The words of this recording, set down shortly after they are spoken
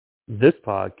This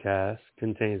podcast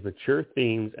contains mature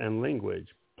themes and language.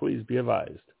 Please be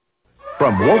advised.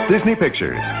 From Walt Disney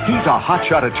Pictures, he's a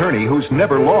hotshot attorney who's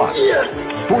never lost.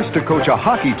 Forced to coach a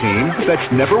hockey team that's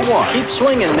never won. Keep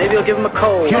swinging. Maybe you'll give him a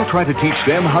cold. He'll try to teach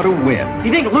them how to win.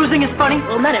 You think losing is funny?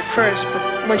 Well, not at first,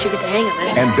 but once you get the hang of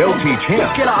it. And they'll teach him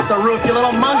Get off the roof, you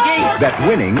little monkey! that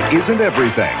winning isn't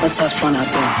everything. Let's have fun out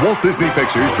there. Walt Disney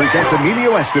Pictures presents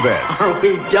Emilio Estevez, Are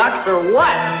we ducks or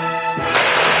what?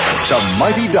 The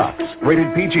Mighty Ducks,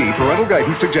 rated PG, parental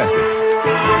guidance suggested.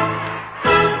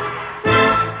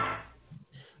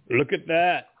 Look at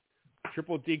that.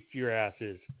 Triple deke to your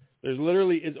asses. There's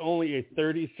literally is only a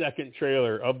 30-second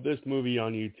trailer of this movie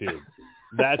on YouTube.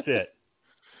 That's it.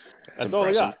 That's all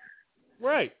I got.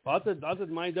 Right. Lots of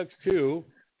Mighty Ducks 2,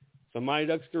 some Mighty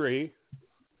Ducks 3.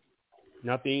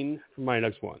 Nothing from Mighty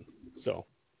Ducks 1. So,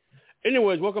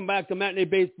 anyways, welcome back to Matinee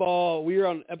Baseball. We are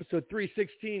on episode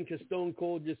 316 because Stone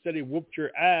Cold just said he whooped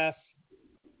your ass.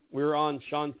 We were on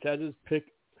Sean Tez's pick,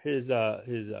 his I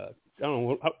don't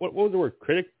know, what was the word,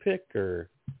 critic pick or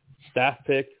staff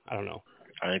pick? I don't know.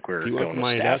 I think we're going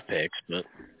with staff picks, but...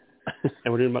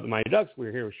 And we're doing about the Mighty Ducks.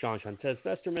 We're here with Sean Tez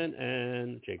Festerman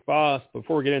and Jake Boss.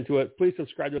 Before we get into it, please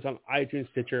subscribe to us on iTunes,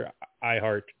 Stitcher,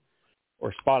 iHeart,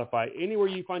 or Spotify. Anywhere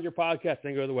you find your podcast,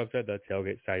 then go to the website,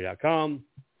 tailgatesociety.com.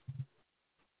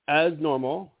 As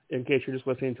normal, in case you're just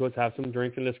listening to us have some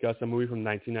drink and discuss a movie from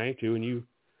 1992, and you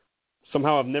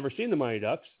somehow have never seen the Mighty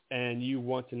Ducks, and you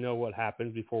want to know what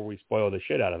happens before we spoil the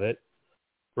shit out of it,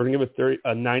 we're going to give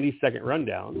a 90-second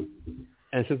rundown.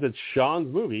 And since it's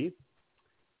Sean's movie,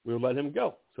 we'll let him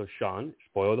go. So, Sean,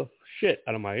 spoil the shit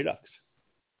out of Mighty Ducks.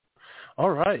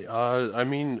 All right. I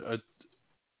mean,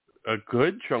 a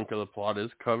good chunk of the plot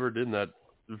is covered in that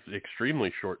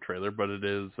extremely short trailer, but it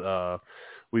is,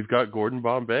 we've got Gordon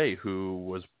Bombay, who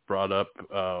was brought up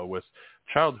with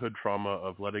childhood trauma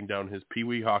of letting down his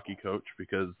Pee-wee hockey coach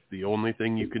because the only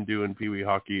thing you can do in Pee-wee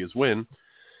hockey is win.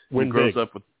 Win he grows big.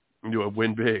 up with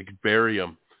win big, bury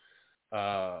him.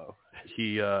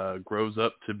 He grows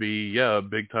up to be a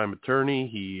big-time attorney.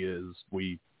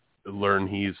 We learn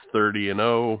he's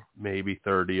 30-0, maybe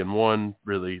 30-1.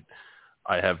 Really,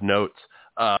 I have notes.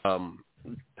 But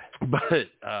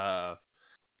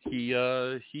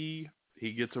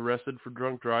he gets arrested for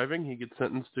drunk driving. He gets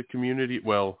sentenced to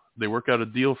they work out a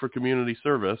deal for community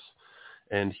service,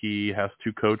 and he has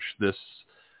to coach this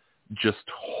just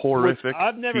horrific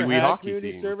I've never Pee-wee had hockey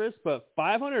community team. service, but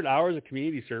 500 hours of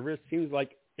community service seems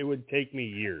like it would take me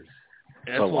years.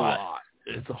 It's a lot.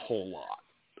 It's a whole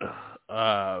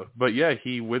lot. But yeah,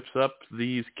 he whips up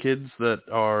these kids that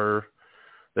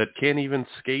can't even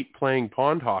skate playing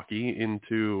pond hockey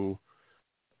into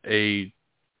a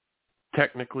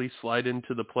technically slide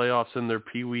into the playoffs in their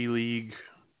Pee-wee league.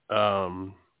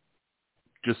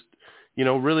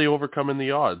 Really overcoming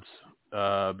the odds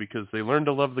because they learn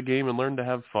to love the game and learn to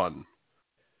have fun,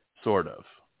 sort of.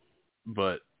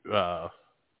 But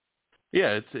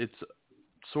it's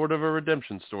sort of a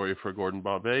redemption story for Gordon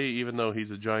Bombay, even though he's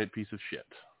a giant piece of shit.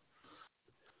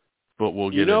 But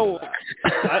we'll get into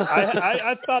that.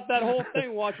 I thought that whole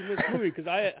thing watching this movie because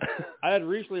I had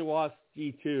recently watched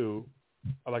D2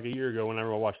 like a year ago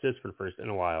whenever I watched this for the first in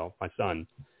a while, my son.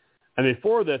 And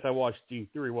before this, I watched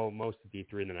D3, most of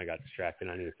D3, and then I got distracted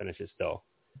and I need to finish it still.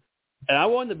 And I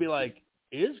wanted to be like,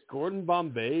 is Gordon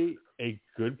Bombay a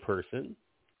good person?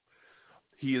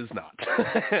 He is not.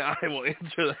 I will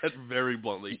answer that very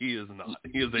bluntly. He is not.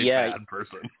 He is a bad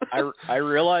person. I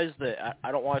realize that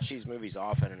I don't watch these movies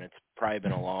often, and it's probably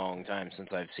been a long time since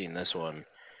I've seen this one.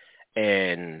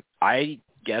 And I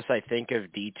guess I think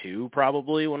of D2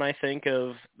 probably when I think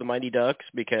of the Mighty Ducks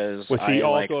because he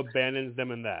also abandons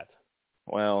them in that.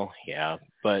 Well, yeah,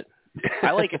 but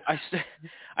I like it.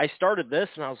 I started this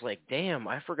and I was like, damn,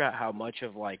 I forgot how much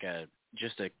of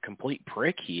just a complete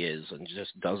prick he is and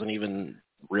just doesn't even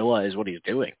realize what he's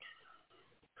doing.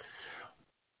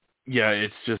 Yeah,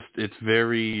 it's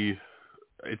very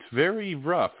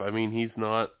rough. I mean, he's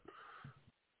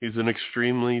an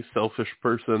extremely selfish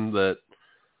person that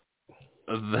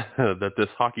this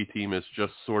hockey team is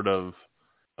just sort of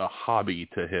a hobby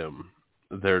to him.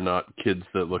 They're not kids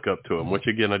that look up to him, which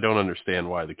again, I don't understand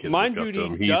why the kids look up to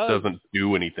him. He doesn't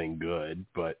do anything good,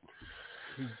 but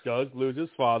he does lose his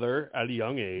father at a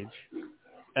young age.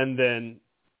 And then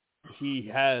he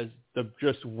has the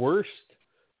just worst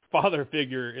father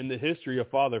figure in the history of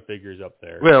father figures up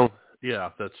there. Well, yeah,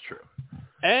 that's true.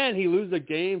 And he loses a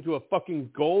game to a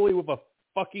fucking goalie with a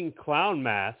fucking clown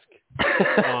mask,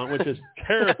 which is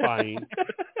terrifying.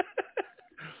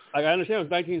 I understand it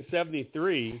was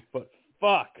 1973, but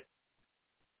fuck.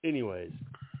 Anyways,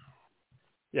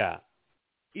 yeah,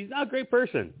 he's not a great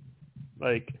person.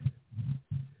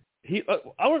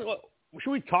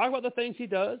 should we talk about the things he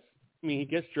does? I mean, he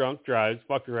gets drunk, drives,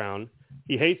 fucks around.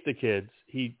 He hates the kids.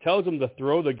 He tells them to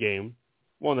throw the game,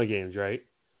 one of the games, right?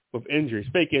 With injuries,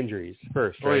 fake injuries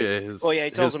first, right?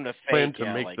 He tells them to fake. Plan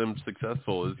to make them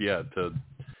successful is to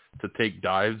take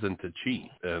dives and to cheat,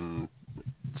 and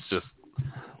it's just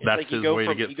that's his way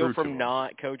to get through. You go from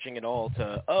not coaching at all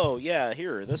to, oh yeah,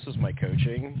 here, this is my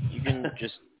coaching. You can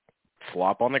just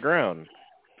flop on the ground.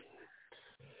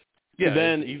 Yeah,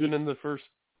 then even in the first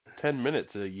 10 minutes,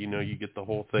 you get the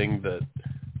whole thing that,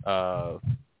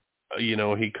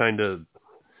 he kind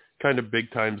of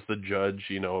big times the judge,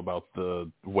 about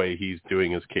the way he's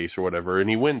doing his case or whatever, and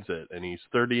he wins it, and he's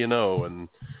 30-0, and,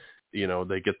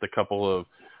 they get the couple of,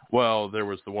 well, there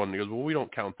was the one, he goes, well, we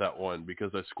don't count that one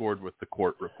because I scored with the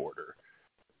court reporter.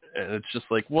 And it's just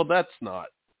like, well, that's not,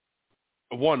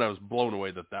 one, I was blown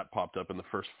away that popped up in the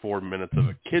first 4 minutes of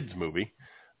a kid's movie.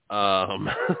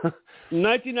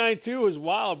 1992 is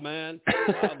wild, man.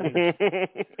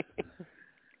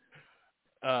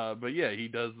 But yeah, he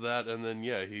does that, and then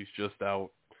he's just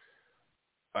out.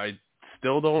 I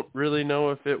still don't really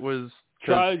know if it was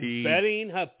tries betting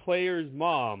her player's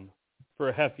mom for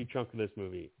a hefty chunk of this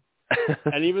movie,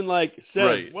 and even says,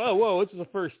 right. "Whoa, this is a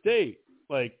first date."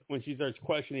 Like when she starts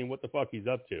questioning what the fuck he's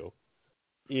up to,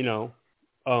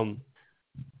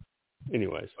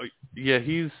 Anyways, yeah,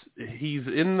 he's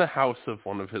in the house of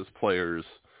one of his players.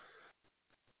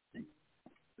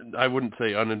 I wouldn't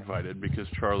say uninvited because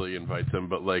Charlie invites him,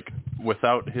 but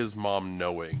without his mom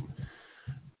knowing,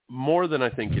 more than I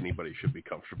think anybody should be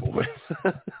comfortable with.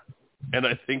 And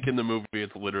I think in the movie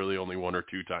it's literally only 1 or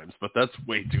 2 times, but that's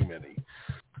way too many.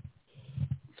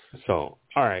 So,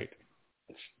 all right.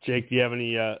 Jake, do you have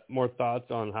any more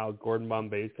thoughts on how Gordon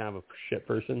Bombay is kind of a shit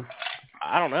person?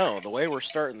 I don't know. The way we're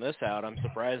starting this out, I'm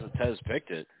surprised that Tez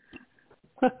picked it.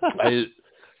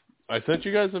 I sent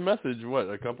you guys a message,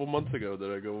 a couple months ago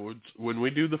that I go, when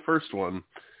we do the first one,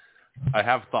 I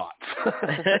have thoughts.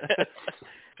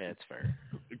 Yeah, it's fair.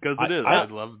 Because it is. I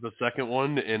love the second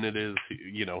one, and it is,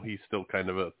 he's still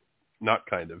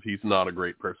he's not a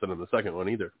great person in the second one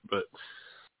either. But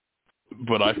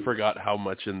I forgot how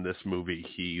much in this movie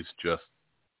he's just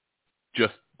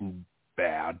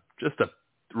bad. Just a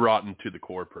rotten to the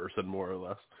core person, more or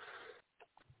less.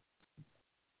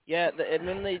 Yeah, and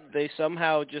then they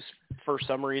somehow just, for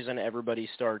some reason, everybody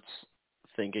starts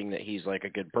thinking that he's a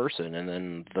good person, and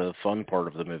then the fun part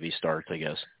of the movie starts, I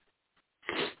guess.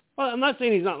 Well, I'm not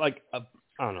saying he's not I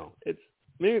don't know. It's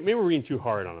maybe we're being too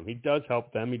hard on him. He does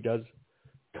help them. He does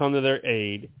come to their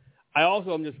aid. I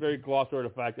also am just very glossed over the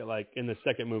fact that in the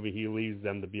second movie he leaves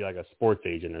them to be a sports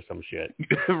agent or some shit.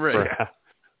 Right.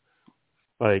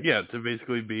 Yeah, to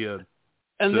basically be a.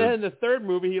 And then in the third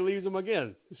movie he leaves them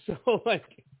again. So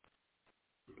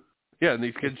Yeah, and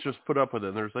these kids just put up with it.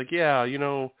 And there's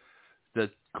the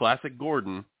classic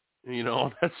Gordon.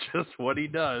 That's just what he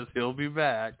does. He'll be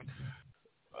back.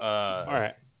 All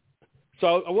right.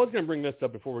 So I was going to bring this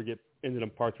up before we get into the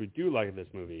parts we do like in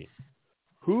this movie.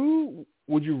 Who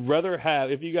would you rather have,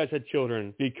 if you guys had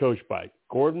children, be coached by?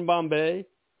 Gordon Bombay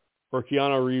or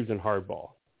Keanu Reeves in Hardball?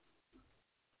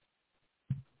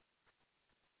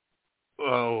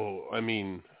 Oh, I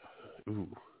mean, ooh.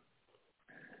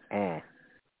 I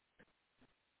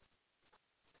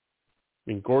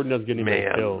mean, Gordon doesn't get anybody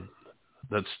killed.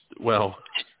 That's, well,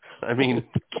 I mean,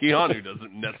 Keanu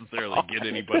doesn't necessarily get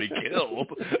anybody killed.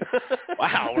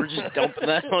 Wow, we're just dumping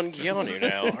that on Keanu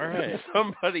now. All right.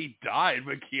 Somebody died,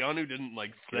 but Keanu didn't,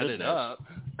 set it up.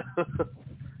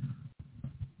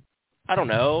 I don't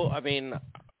know. I mean,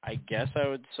 I guess I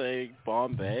would say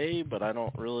Bombay, but I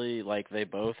don't really, they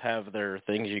both have their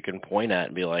things you can point at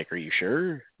and be like, are you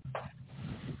sure?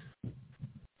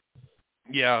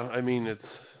 Yeah, I mean, it's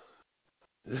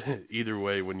either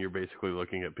way when you're basically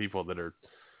looking at people that are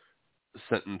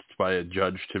sentenced by a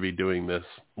judge to be doing this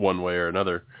one way or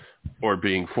another, or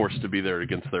being forced to be there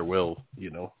against their will,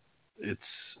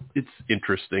 it's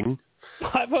interesting.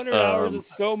 500 hours is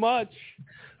so much.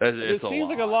 It seems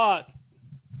like a lot.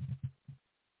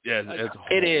 Yeah,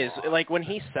 it is. When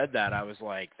he said that, I was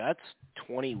like, that's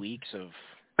 20 weeks of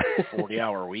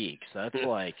 40-hour weeks. That's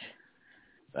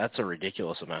that's a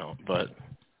ridiculous amount, but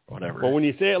whatever. Well, when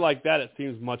you say it like that, it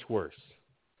seems much worse.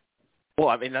 Well,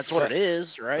 I mean, that's what it is,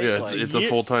 right? Yeah, it's a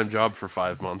full-time job for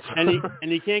 5 months. and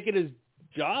he can't get his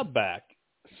job back.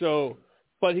 So,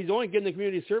 but he's only getting the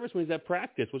community service when he's at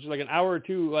practice, which is an hour or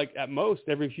two, at most,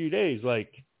 every few days.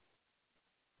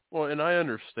 Well, and I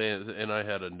understand, and I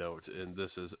had a note, and this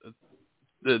is,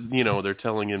 they're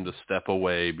telling him to step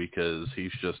away because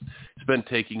he's been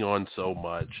taking on so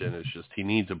much, and it's just, he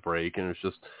needs a break, and it's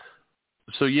just,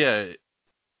 so yeah,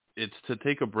 it's to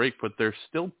take a break, but they're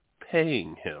still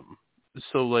paying him.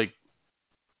 So, like,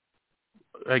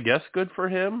 I guess good for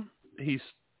him. He's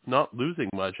not losing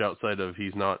much outside of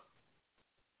he's not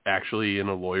actually in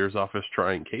a lawyer's office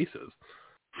trying cases.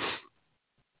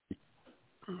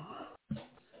 I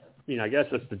mean, I guess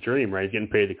that's the dream, right? He's getting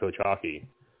paid to coach hockey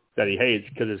that he hates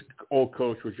because his old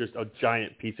coach was just a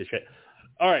giant piece of shit.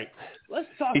 All right, let's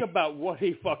talk about what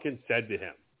he fucking said to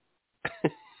him.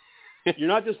 You're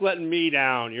not just letting me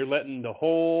down. You're letting the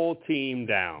whole team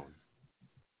down.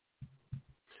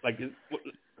 Like,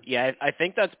 yeah, I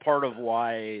think that's part of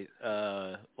why,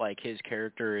 like, his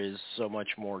character is so much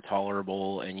more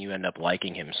tolerable, and you end up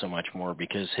liking him so much more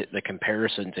because the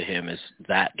comparison to him is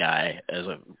that guy as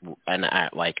an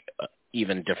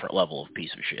even different level of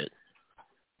piece of shit.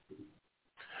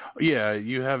 Yeah,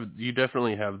 you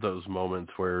definitely have those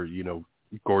moments where, you know,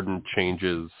 Gordon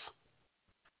changes,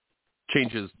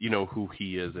 you know, who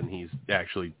he is, and he's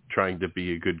actually trying to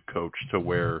be a good coach to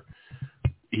where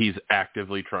he's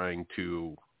actively trying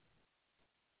to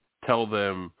tell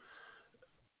them,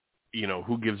 you know,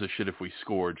 who gives a shit if we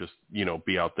score, just, you know,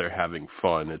 be out there having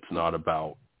fun. It's not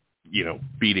about, you know,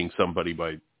 beating somebody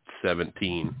by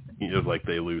 17, you know, like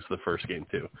they lose the first game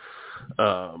too.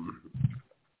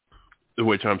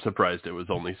 Which I'm surprised it was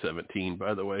only 17,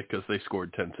 by the way, because they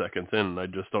scored 10 seconds in, and I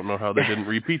just don't know how they didn't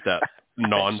repeat that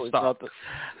nonstop.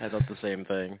 I thought the same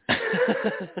thing.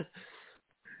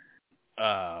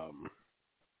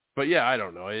 But yeah, I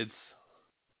don't know. It's,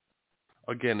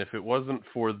 again, if it wasn't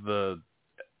for the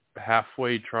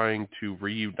halfway trying to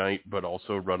reunite but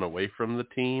also run away from the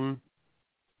team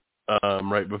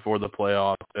right before the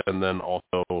playoffs, and then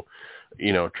also,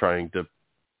 you know, trying to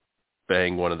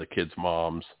bang one of the kids'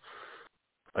 moms,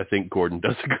 I think Gordon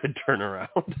does a good turnaround.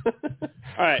 all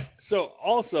right. So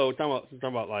also talking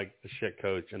about like the shit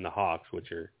coach and the Hawks,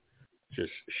 which are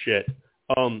just shit.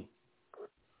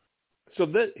 So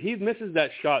he misses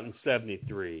that shot in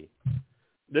 73.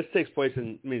 This takes place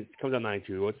it comes out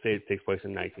 92. Let's say it takes place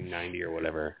in 1990 or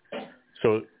whatever.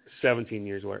 So 17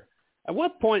 years later. At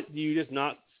what point do you just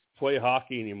not play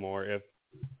hockey anymore if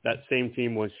that same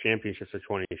team wins championships for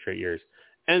 20 straight years?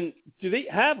 And do they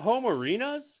have home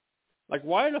arenas? Like,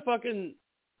 why are the fucking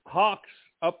Hawks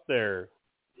up there?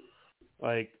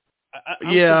 Like,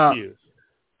 I'm confused.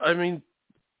 I mean,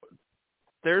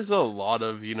 there's a lot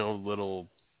of, you know, little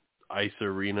ice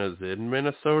arenas in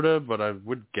Minnesota, but I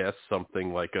would guess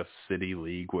something like a city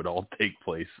league would all take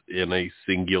place in a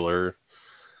singular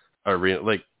arena,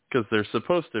 like, because they're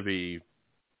supposed to be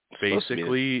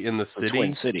basically in the city.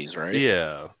 Twin Cities, right?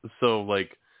 Yeah. So,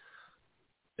 like,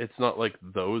 it's not like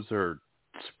those are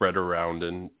spread around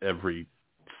in every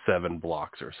 7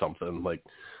 blocks or something. Like,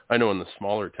 I know in the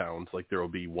smaller towns, like, there will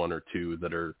be 1 or 2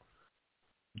 that are,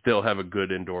 they'll have a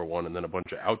good indoor one and then a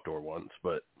bunch of outdoor ones,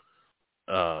 but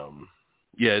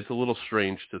yeah, it's a little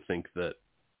strange to think that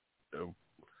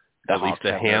at least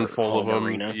a handful of them,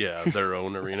 arena. Yeah, their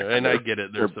own arena. And I get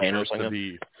it. They're supposed to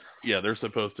be, they're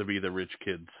supposed to be the rich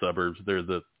kids' suburbs. They're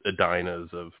the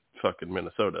Edinas of fucking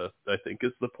Minnesota, I think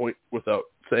is the point without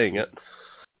saying it.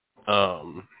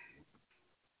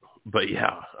 But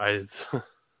yeah, I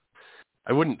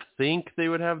wouldn't think they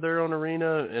would have their own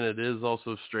arena, and it is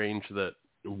also strange that,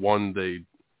 one, they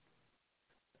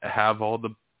have all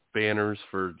the banners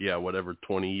for, whatever,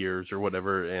 20 years or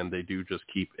whatever, and they do just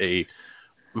keep a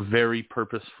very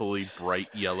purposefully bright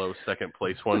yellow second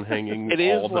place one hanging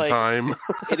all the time.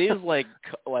 It is like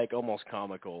almost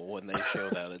comical when they show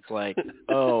that. It's like,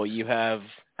 oh, you have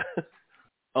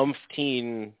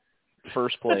umpteen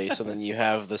first place, and then you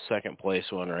have the second place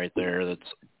one right there that's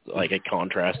like a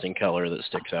contrasting color that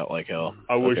sticks out like hell.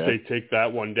 I wish they'd take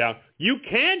that one down. You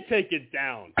can take it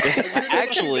down.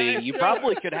 Actually, you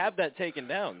probably could have that taken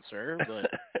down, sir. But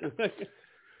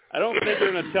I don't think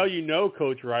they're going to tell you no,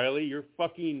 Coach Riley. You're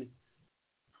fucking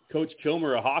Coach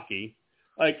Kilmer of hockey.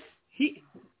 Like,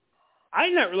 I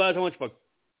did not realize how much of a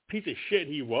piece of shit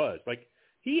he was. Like,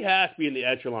 he has to be in the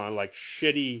echelon, like,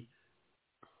 shitty,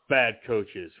 bad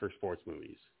coaches for sports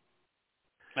movies.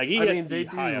 Like, he has to be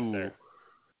high up there.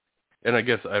 And I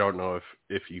guess, I don't know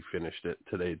if you finished it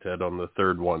today, Ted, on the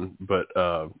third one, but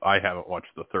I haven't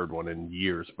watched the third one in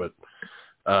years, but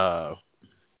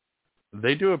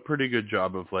they do a pretty good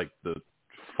job of, like, the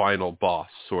final boss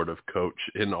sort of coach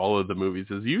in all of the movies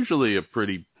is usually a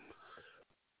pretty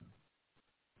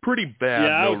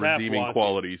bad, no redeeming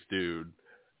qualities dude.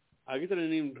 I guess I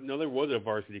didn't even know there was a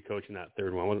varsity coach in that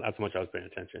third one. That's how much I was paying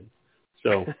attention.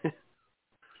 So,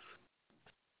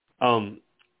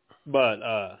 but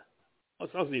I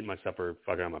was eating my supper,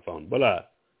 fucking on my phone. But I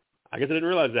guess I didn't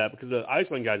realize that because the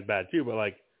Iceland guy's bad too. But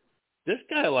like, this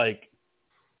guy, like,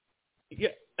 yeah,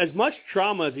 as much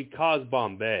trauma as he caused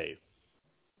Bombay,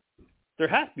 there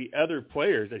has to be other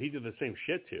players that he did the same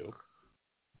shit to.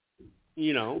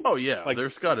 You know? Oh, yeah. Like,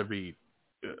 there's got to be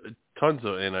tons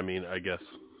of, and I mean, I guess,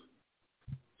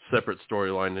 separate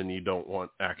storyline, and you don't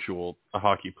want actual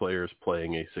hockey players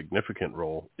playing a significant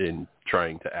role in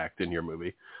trying to act in your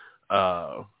movie.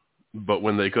 But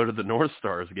when they go to the North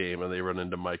Stars game and they run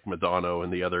into Mike Madonna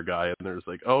and the other guy, and there's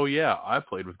like, oh, yeah, I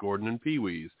played with Gordon and Pee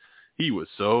Wee's. He was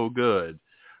so good.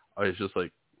 I was just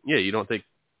like, yeah, you don't think,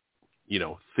 you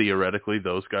know, theoretically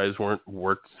those guys weren't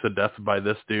worked to death by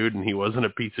this dude and he wasn't a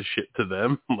piece of shit to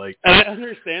them? Like, I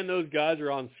understand those guys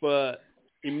are on, but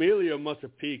Emilio must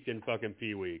have peaked in fucking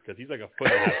Pee Wee because he's like a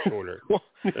foot and a half shorter. Well,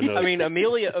 I mean,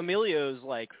 Emilio's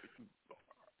like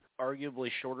arguably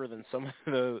shorter than some of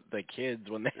the kids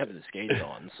when they have the skates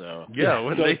on. So yeah,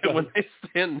 when they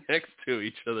stand next to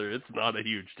each other, it's not a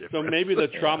huge difference. So maybe the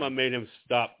trauma made him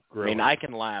stop growing. I mean, I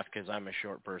can laugh because I'm a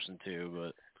short person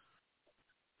too,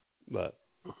 but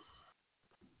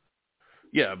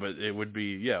yeah, but it would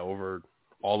be over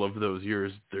all of those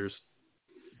years.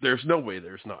 There's no way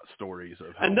there's not stories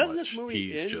of how and doesn't much this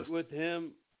movie he's end just with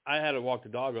him? I had to walk the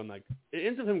dog on like it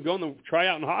ends with him going to try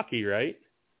out in hockey, right?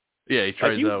 Yeah, he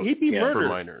tries out he'd be for murdered.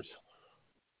 minors.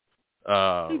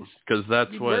 Because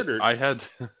that's what murdered. I had.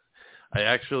 I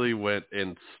actually went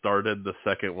and started the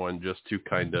second one just to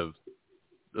kind of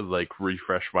like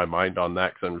refresh my mind on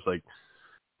that, because I was like,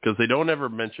 because they don't ever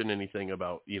mention anything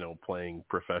about, you know, playing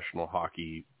professional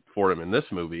hockey for him in this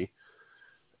movie.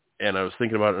 And I was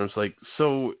thinking about it, and I was like,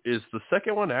 so is the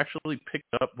second one actually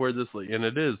picked up where this, and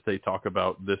it is, they talk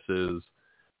about this is,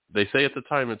 they say at the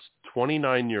time it's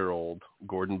 29-year-old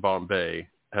Gordon Bombay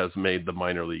has made the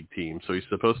minor league team. So he's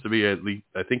supposed to be at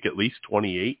least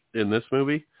 28 in this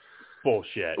movie.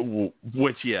 Bullshit.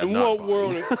 Which, yeah, in not what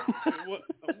world? In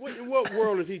what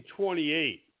world is he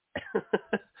 28?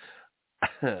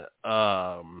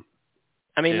 I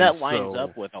mean, that lines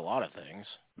up with a lot of things.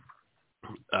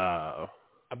 I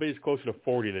bet he's closer to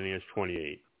 40 than he is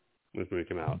 28 when this movie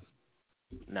came out.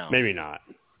 No. Maybe not.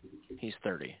 He's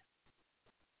 30.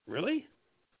 Really?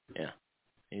 Yeah.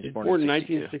 He's born in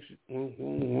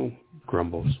 1960.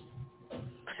 Grumbles.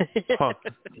 Huh.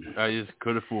 I just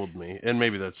could have fooled me, and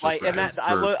maybe that's just like. And that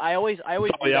I always do that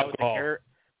with the character.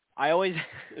 I always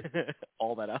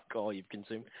all that alcohol you've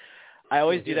consumed. I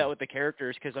always do that with the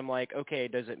characters because I'm like, okay,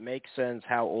 does it make sense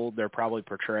how old they're probably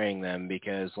portraying them?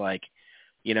 Because like,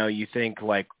 you know, you think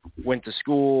like went to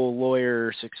school,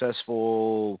 lawyer,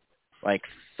 successful, like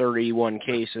 31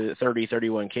 cases.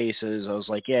 I was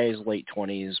like, yeah, he's late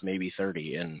 20s, maybe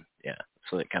 30, and yeah,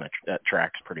 so it kind of that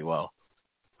tracks pretty well.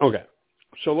 Okay,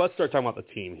 so let's start talking about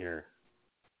the team here.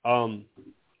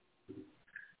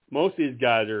 Most of these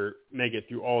guys make it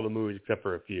through all the movies except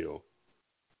for a few.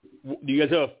 Do you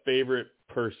guys have a favorite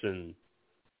person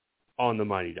on the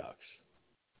Mighty Ducks?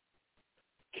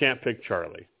 Can't pick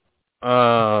Charlie.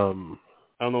 I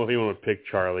don't know if anyone would pick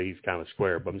Charlie. He's kind of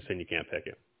square, but I'm just saying you can't pick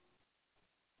him.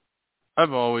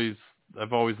 I've always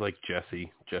liked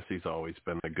Jesse. Jesse's always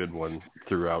been a good one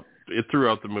throughout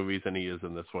the movies, and he is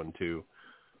in this one too.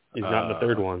 He's not in the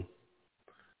third one.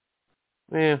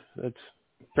 Yeah, that's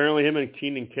apparently him and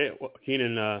Keenan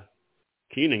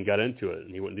got into it,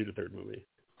 and he wouldn't do the third movie.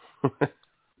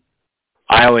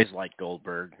 I always liked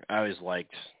Goldberg. I always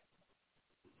liked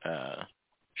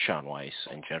Sean Weiss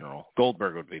in general.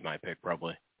 Goldberg would be my pick,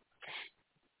 probably.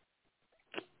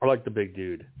 I like the big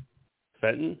dude.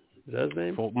 Fenton? Is that his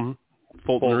name?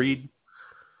 Fulton Reed.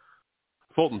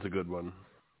 Fulton's a good one.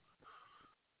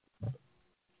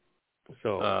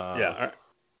 So, yeah.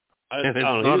 And it's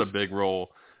not a big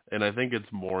role, and I think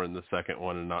it's more in the second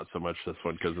one and not so much this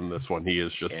one, because in this one he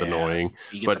is just annoying.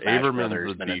 But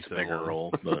Averman's a decent bigger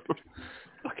role. But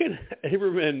fucking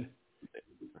Averman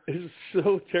is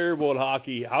so terrible at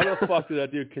hockey. How the fuck did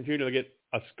that dude continue to get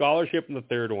a scholarship in the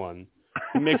third one?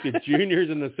 He makes it juniors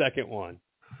in the second one.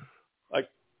 Like,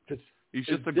 he's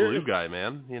just a glue guy,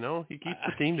 man. You know, he keeps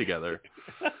the team together.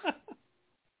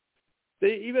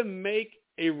 They even make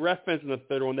a reference in the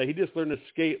third one that he just learned to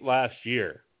skate last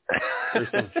year or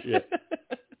some shit.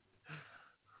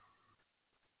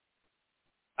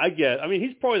 I mean,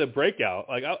 he's probably the breakout.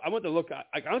 Like, I went to look.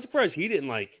 I'm surprised he didn't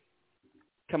like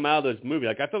come out of this movie.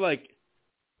 Like, I feel like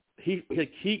he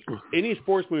any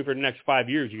sports movie for the next 5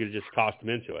 years, you could have just tossed him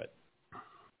into it,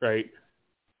 right?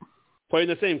 Playing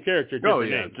the same character. Oh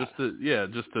yeah, just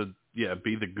to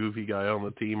be the goofy guy on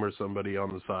the team or somebody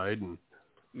on the side, and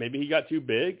maybe he got too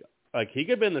big. Like, he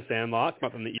could have been the Sandlot, come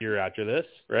up in the year after this,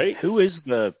 right? Who is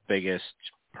the biggest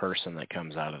person that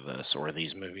comes out of this or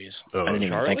these movies? I didn't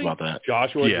even think about that.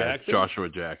 Joshua Jackson? Joshua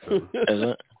Jackson. Is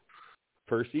it?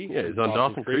 Percy. Yeah, he's on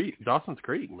Dawson's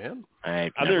Creek, man.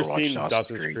 I've I've never never watched seen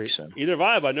Dawson's Creek. So. Either have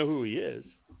I, but I know who he is.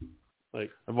 Like,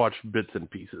 I've watched bits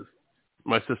and pieces.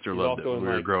 My sister loved it when we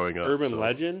were growing up. Urban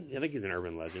Legend? I think he's an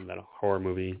Urban Legend, that horror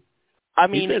movie. I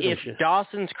mean, if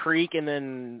Dawson's Creek and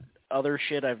then other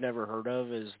shit I've never heard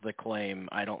of is the claim,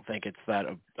 I don't think it's that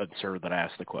absurd that I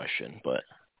asked the question. But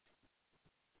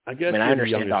I guess I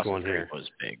understand Dawson's Creek was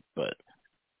big, but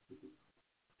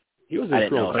he was in I didn't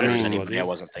Cruel know if there was Intentions. anybody I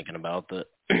wasn't thinking about that.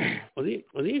 Was he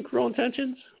in Cruel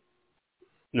Intentions?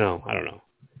 No, I don't know.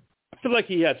 I feel like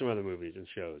he had some other movies and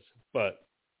shows, but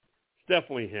it's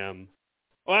definitely him.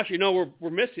 Oh, actually, no, we're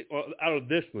missing out of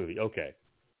this movie. Okay,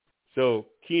 so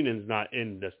Keenan's not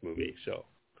in this movie, so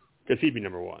because he'd be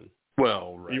number one.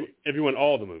 Well, right. If you went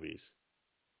all the movies.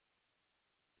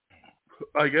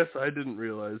 I guess I didn't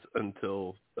realize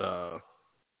until I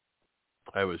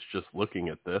was just looking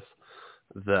at this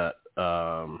that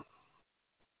the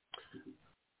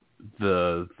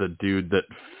dude that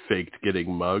faked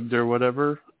getting mugged or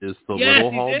whatever is the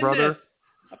Little Hall brother. This.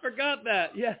 I forgot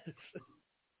that. Yes.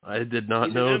 I did not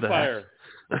He's know an Empire.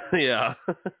 that. Yeah.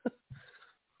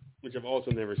 Which I've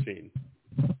also never seen.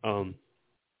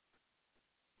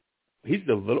 He's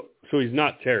the little. So he's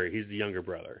not Terry. He's the younger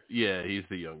brother. Yeah, he's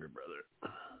the younger brother.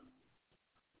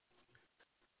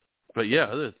 But yeah,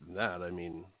 other than that, I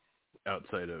mean,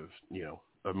 outside of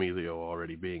Emilio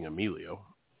already being Emilio.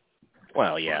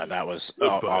 Well, yeah, that was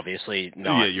obviously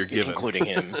not you're given. Including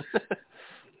him.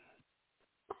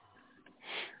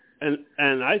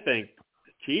 And I think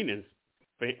Keenan's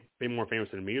more famous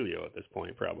than Emilio at this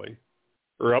point, probably,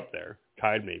 or up there,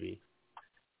 tied maybe.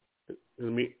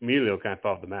 Emilio kind of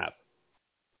fell off the map.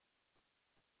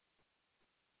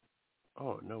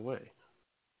 Oh, no way.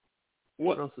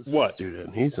 What else is what? Dude,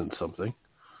 and he's in something.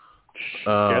 I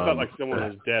thought like someone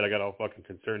was dead. I got all fucking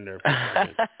concerned there for a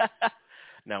second.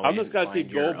 No, I'm just gotta see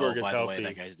Goldberg is by healthy. the way,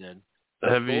 that guy's dead.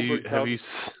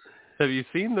 Have you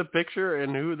seen the picture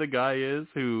and who the guy is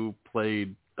who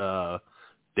played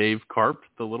Dave Karp,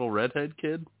 the little redhead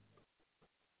kid?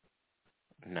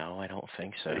 No, I don't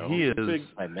think so. He is.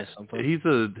 I missed something. He's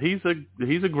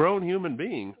a grown human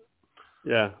being.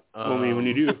 Yeah. Well, I mean, when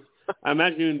you do, I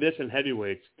imagine doing this in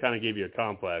heavyweights kind of gave you a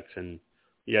complex, and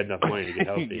you had enough money to get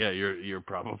healthy. Yeah, you're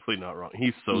probably not wrong.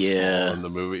 He's so small in the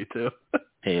movie too.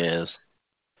 He is.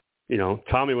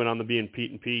 Tommy went on to being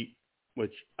Pete and Pete,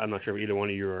 which I'm not sure if either one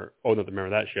of you are old enough to remember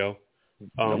that show.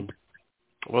 Well,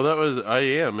 that was I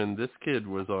Am, and this kid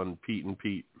was on Pete and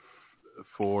Pete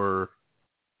for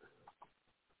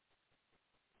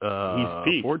he's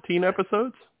Pete. 14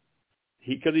 episodes.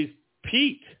 Because he's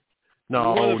Pete.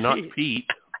 No, not Pete.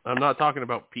 I'm not talking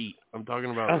about Pete. I'm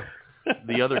talking about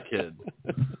the other kid.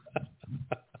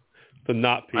 The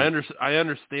not Pete. I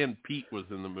understand Pete was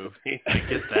in the movie. I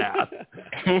get that.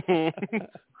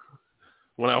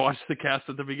 When I watched the cast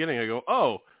at the beginning, I go,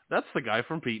 "Oh, that's the guy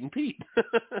from Pete and Pete."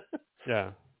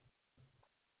 Yeah.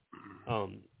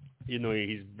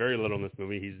 He's very little in this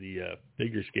movie. He's the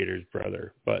figure skater's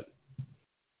brother, but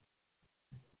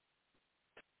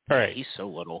all right. He's so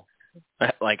little.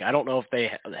 Like, I don't know if they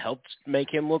helped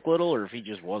make him look little or if he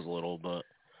just was little, but.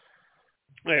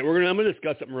 All right, I'm gonna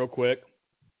discuss something real quick,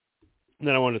 and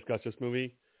then I want to discuss this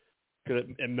movie because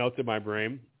it melted my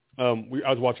brain. I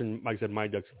was watching, like I said, My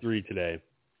Ducks 3 today,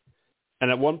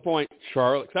 and at one point,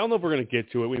 Charlie, cause I don't know if we're gonna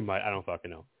get to it. We might. I don't fucking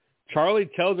know. Charlie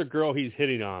tells a girl he's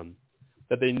hitting on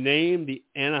that they named the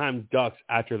Anaheim Ducks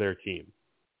after their team.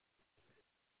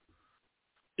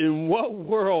 In what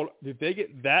world did they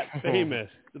get that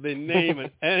famous that they name an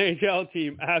NHL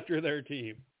team after their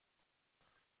team?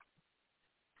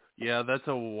 Yeah, that's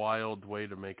a wild way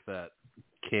to make that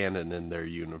canon in their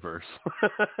universe.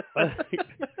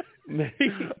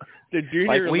 The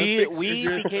junior Olympics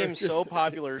we became so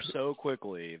popular so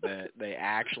quickly that they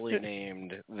actually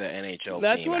named the NHL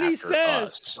That's team what after he says.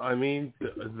 us. I mean,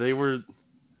 they were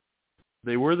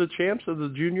the champs of the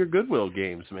Junior Goodwill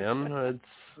games, man. It's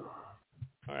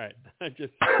all right. I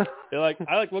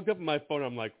looked up on my phone.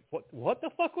 I'm like, what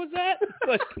the fuck was that?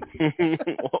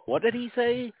 What did he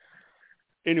say?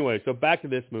 Anyway, so back to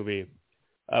this movie.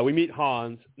 We meet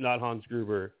Hans, not Hans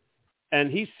Gruber, and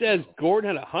he says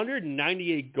Gordon had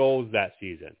 198 goals that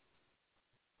season.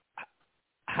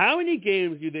 How many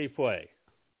games do they play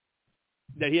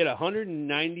that he had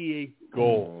 198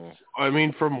 goals? I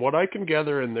mean, from what I can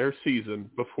gather in their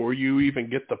season, before you even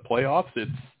get the playoffs,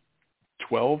 it's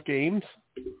 12 games.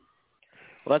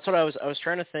 Well, that's what I was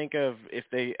trying to think of, if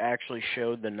they actually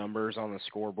showed the numbers on the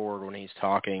scoreboard when he's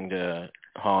talking to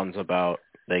Hans about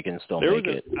they can still make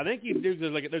it. I think there's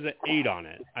an 8 on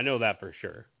it. I know that for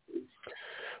sure.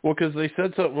 Well, because they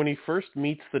said so when he first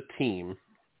meets the team,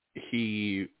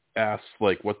 he asks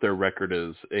like what their record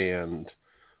is, and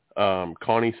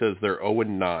Connie says they're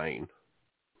 0-9,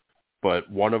 but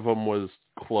one of them was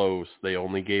close. They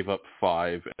only gave up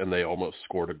 5, and they almost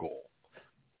scored a goal.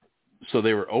 So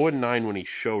they were 0-9 when he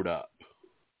showed up,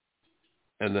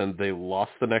 and then they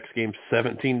lost the next game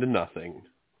 17-0.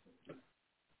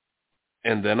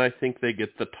 And then I think they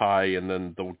get the tie, and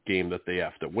then the game that they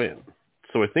have to win.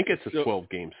 So I think it's a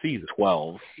 12-game season.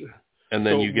 12. And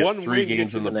then So you get one 3 win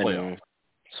games gets in the then- playoffs.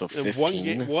 So And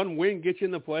 15. one win gets you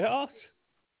in the playoffs?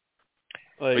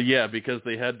 Like, But yeah, because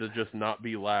they had to just not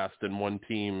be last, and one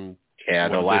team, Yeah,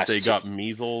 the what, last they two, got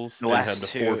measles the and last had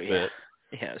to two, forfeit.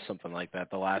 yeah, something like that.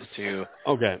 The last two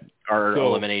okay. are So-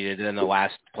 eliminated, and then the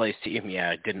last place team,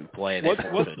 didn't play. They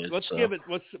forfeited. Let's so. give it.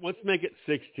 Let's make it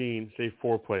 16. Say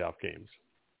 4 playoff games.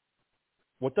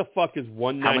 What the fuck is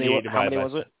 198 How many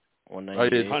divided was it? I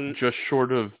 198. did just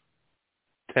short of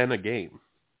 10 a game.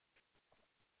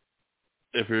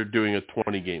 If you're doing a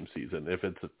 20-game season, if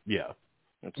it's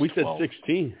It's We said 12.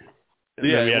 16. And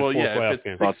then we had 4 playoff if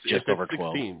games. Well, it's, just if over it's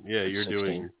 12. 16, yeah, you're 16.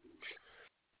 doing.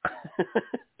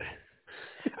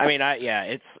 I mean,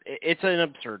 it's an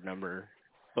absurd number,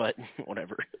 but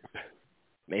whatever.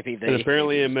 Maybe they. And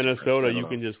apparently in maybe it's different. Minnesota, I you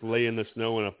don't can know. just lay in the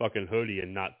snow in a fucking hoodie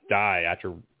and not die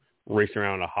after racing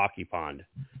around a hockey pond.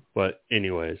 But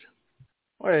anyways,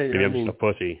 maybe I'm just a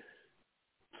pussy.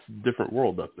 It's a different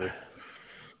world up there.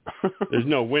 There's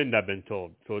no wind, I've been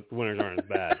told, so the winters aren't as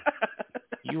bad.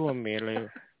 You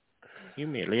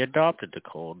merely adopted the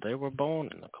cold. They were born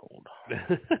in the cold.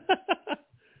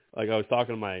 Like I was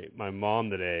talking to my mom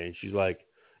today, and she's like,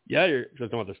 "Yeah, you're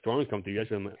just talking about the storms come through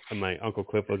yesterday." And my Uncle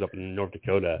Cliff was up in North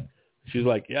Dakota. She's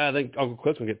like, "Yeah, I think Uncle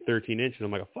Cliff's gonna get 13 inches."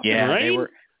 I'm like, "A fucking rain?"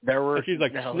 There were. And she's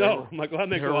like, no, "Snow." I'm like, "Well, that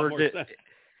makes a lot more sense."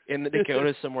 In the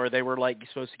Dakota somewhere, they were like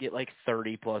supposed to get like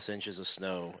 30 plus inches of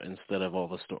snow instead of all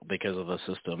the because of the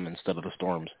system instead of the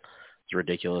storms. It's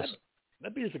ridiculous.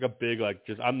 That'd be just like a big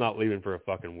I'm not leaving for a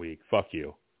fucking week. Fuck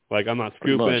you. Like I'm not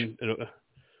Pretty scooping.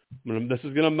 This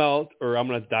is gonna melt, or I'm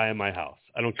gonna die in my house.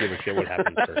 I don't give a shit what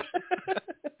happens first.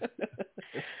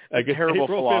 Like it's Terrible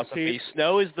April philosophy. 15th.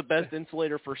 Snow is the best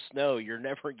insulator for snow. You're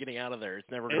never getting out of there. It's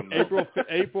never going to melt.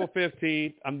 April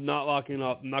 15th. I'm not locking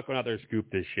up. I'm not going out there to scoop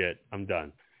this shit. I'm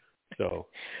done. So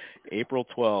April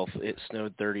 12th, it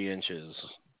snowed 30 inches.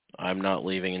 I'm not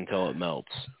leaving until it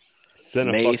melts.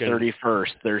 May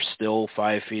 31st, there's still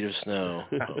 5 feet of snow.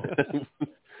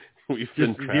 We've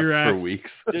been trapped for weeks.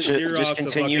 Just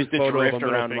continues to drift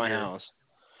around my house.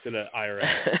 To the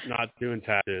IRS, not doing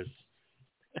taxes.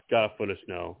 Got a foot of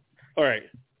snow. All right.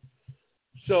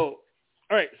 So,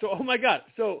 oh my God.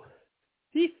 So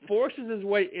he forces his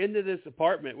way into this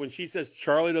apartment when she says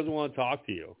Charlie doesn't want to talk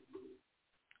to you.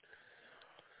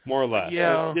 More or less.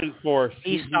 Yeah. He didn't force.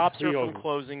 He stops her from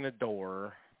closing the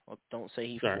door. Well, don't say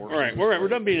he forces. All right. We're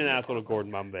done being an asshole to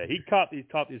Gordon Bombay. He taught these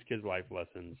kids life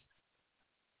lessons.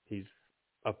 He's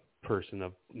a person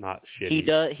of not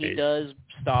shitty. He does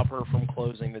stop her from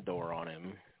closing the door on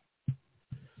him.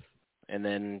 And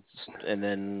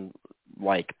then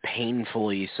like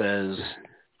painfully says,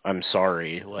 "I'm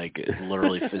sorry." Like it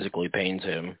literally physically pains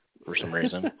him for some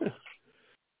reason.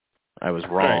 I was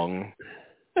wrong.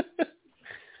 Right.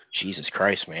 Jesus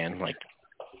Christ, man! Like,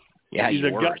 yeah, he's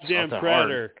a goddamn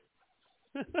predator.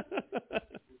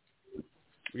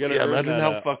 Imagine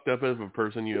how fucked up of a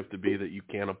person you have to be that you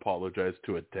can't apologize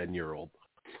to a 10-year-old.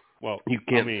 Well, you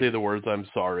can't say the words "I'm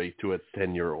sorry" to a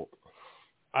 10-year-old.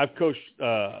 I've coached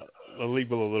a league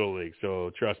below Little League,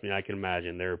 so trust me, I can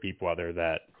imagine there are people out there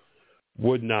that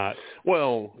would not.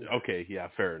 Well, okay, yeah,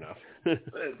 fair enough.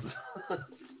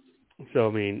 So,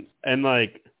 I mean, and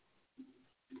like,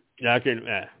 yeah, I can,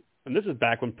 and this is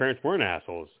back when parents weren't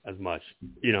assholes as much,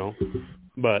 you know.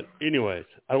 But anyways,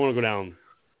 I don't want to go down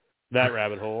that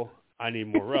rabbit hole. I need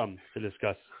more rum to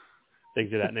discuss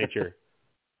things of that nature.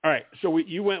 All right, so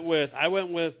I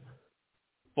went with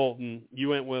Fulton, you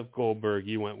went with Goldberg,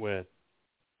 you went with,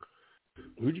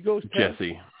 who'd you go with?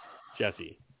 Jesse.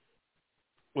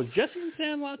 Was Jesse in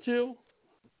Sandlot too?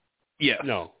 Yes.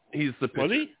 No. He's the pitcher.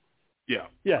 Was he? Yeah.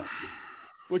 Yeah.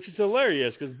 Which is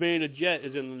hilarious because being a Jet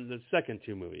is in the second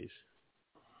 2 movies.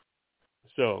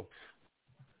 So.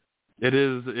 It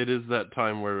is that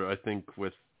time where I think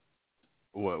with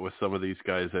some of these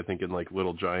guys, I think in like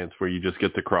Little Giants, where you just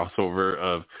get the crossover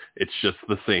of it's just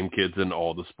the same kids in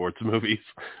all the sports movies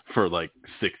for like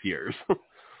 6 years.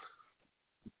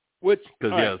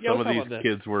 Because some of these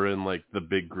kids were in like The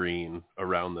Big Green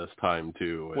around this time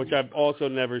too. And which I've also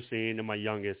never seen, and my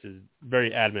youngest is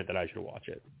very adamant that I should watch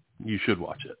it. You should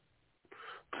watch it.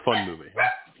 Fun movie.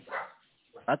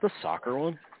 That's the soccer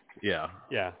one? Yeah.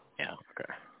 Yeah. Yeah,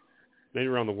 okay. Maybe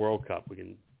around the World Cup we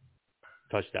can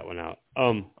touch that one out.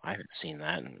 I haven't seen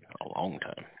that in a long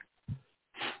time.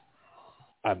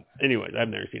 Anyways, I've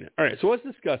never seen it. All right, so let's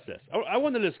discuss this. I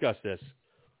want to discuss this.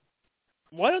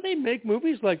 Why don't they make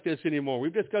movies like this anymore?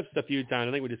 We've discussed it a few times.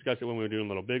 I think we discussed it when we were doing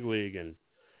Little Big League, and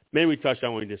maybe we touched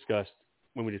on when we discussed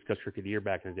Rookie of the Year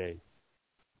back in the day.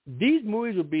 These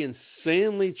movies would be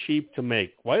insanely cheap to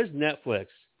make. Why does Netflix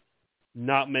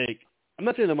not make, I'm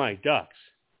not saying the Mighty Ducks,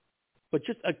 but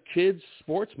just a kids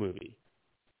sports movie?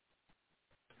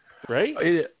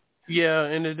 Right? Yeah,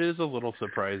 and it is a little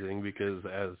surprising because,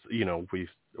 as you know, we've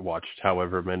watched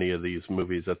however many of these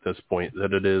movies at this point,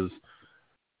 that it is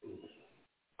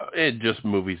just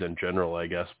movies in general, I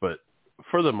guess. But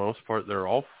for the most part, they're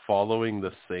all following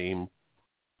the same,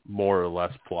 more or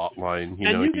less, plot line. You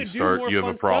have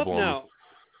a problem. Now.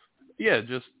 Yeah,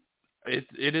 just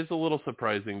it is a little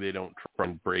surprising they don't try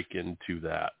and break into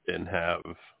that and have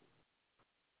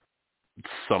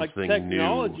something like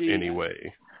new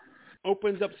anyway.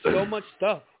 Opens up so much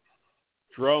stuff.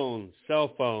 Drones,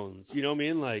 cell phones, you know what I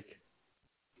mean? Like,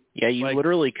 yeah, you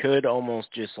literally could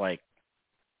almost just like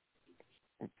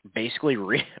basically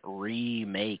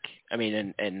remake. I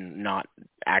mean, and not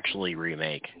actually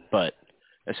remake, but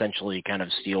essentially kind of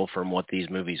steal from what these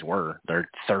movies were. They're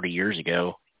 30 years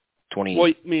ago, 20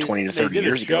 to 30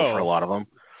 years ago for a lot of them.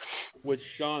 Which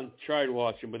Sean tried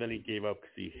watching, but then he gave up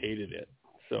because he hated it.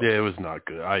 So yeah, it was not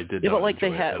good. I did. Yeah, not but like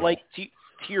enjoy they had it like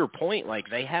to your point, like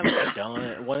they haven't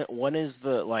done. When is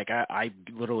the like I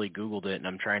literally Googled it and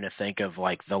I'm trying to think of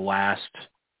like the last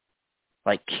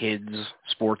like kids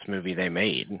sports movie they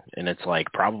made, and it's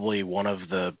like probably one of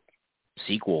the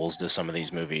sequels to some of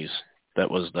these movies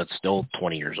that's still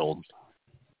 20 years old.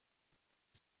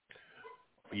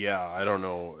 Yeah, I don't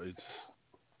know.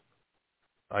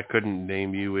 I couldn't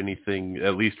name you anything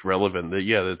at least relevant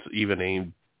that's even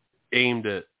aimed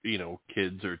at,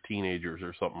 kids or teenagers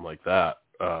or something like that.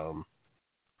 I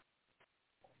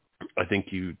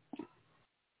think you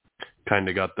kind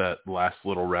of got that last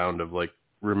little round of like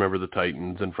Remember the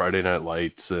Titans and Friday Night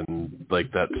Lights and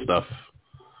like that stuff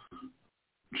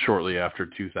shortly after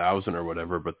 2000 or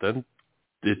whatever, but then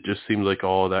it just seemed like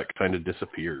all of that kind of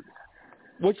disappeared.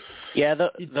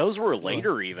 Those were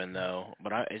later even though,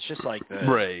 but it's just like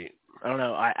right. I don't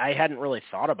know. I hadn't really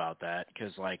thought about that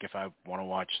because, like, if I want to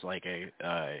watch like a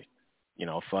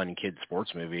fun kid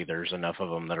sports movie, there's enough of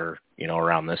them that are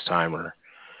around this time or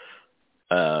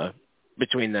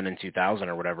between then and 2000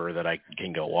 or whatever that I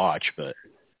can go watch. But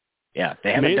yeah,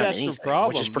 they haven't done anything,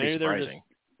 which is pretty surprising.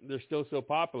 They're still so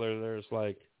popular. There's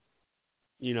like,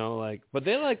 but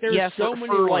they there's so many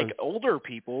for ones. like older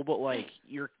people, but like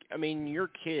your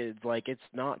kids, like it's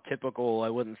not typical. I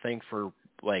wouldn't think for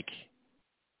like.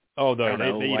 Oh, they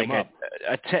eat them up.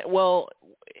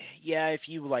 Yeah, if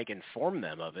you like inform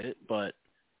them of it, but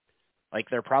like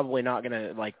they're probably not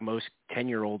gonna like most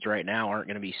 10-year-olds right now aren't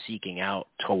gonna be seeking out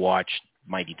to watch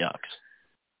Mighty Ducks.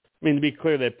 I mean, to be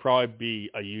clear, they'd probably be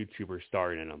a YouTuber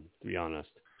starring in them. To be honest,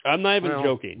 I'm not even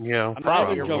joking. Yeah, I'm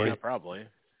not even joking. Probably.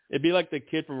 It'd be like the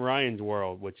kid from Ryan's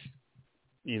World, which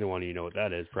either one of you know what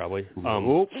that is, probably.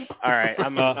 All right,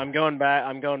 I'm going back.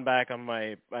 I'm going back on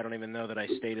my. I don't even know that I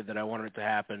stated that I wanted it to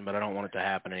happen, but I don't want it to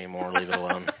happen anymore. Leave it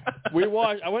alone.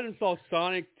 I went and saw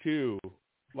Sonic 2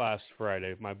 last Friday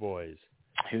with my boys.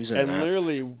 Who's in that? And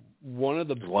literally one of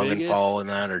the Logan biggest. Paul in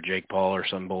that, or Jake Paul, or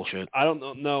some bullshit. I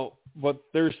don't know, but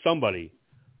there's somebody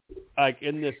like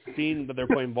in this scene that they're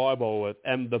playing volleyball with,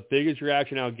 and the biggest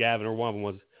reaction out of Gavin or one of them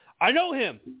was, "I know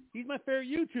him. He's my favorite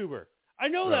YouTuber. I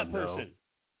know that person." No.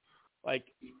 Like,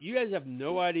 you guys have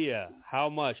no idea how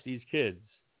much these kids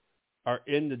are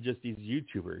into just these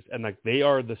YouTubers, and like they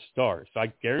are the stars. So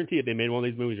I guarantee if they made one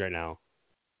of these movies right now,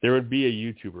 there would be a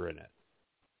YouTuber in it.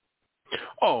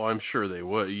 Oh, I'm sure they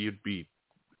would. You'd be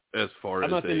as far as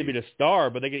I'm not saying to be the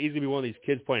star, but they could easily be one of these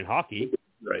kids playing hockey.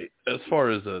 Right. As far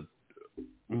as a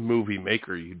movie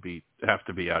maker, you'd have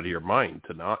to be out of your mind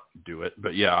to not do it.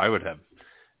 But yeah, I would have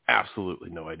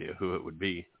absolutely no idea who it would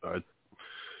be.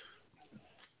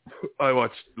 I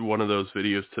watched one of those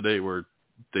videos today where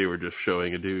they were just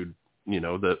showing a dude,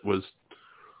 that was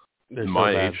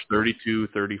my age, 32,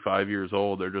 35 years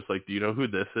old. They're just like, "Do you know who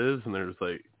this is?" And they're just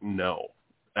like, "No,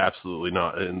 absolutely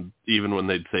not." And even when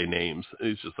they'd say names,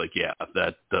 it's just like, "Yeah,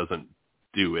 that doesn't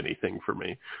do anything for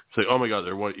me." It's like, "Oh my God,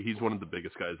 he's one of the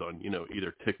biggest guys on,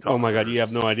 either TikTok." Oh my God, you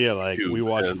have no idea. Like YouTube,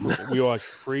 we watched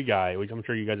Free Guy, which I'm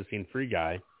sure you guys have seen Free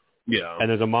Guy. Yeah. And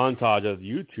there's a montage of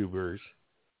YouTubers.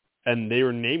 And they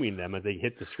were naming them as they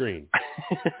hit the screen.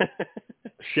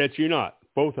 Shit you not.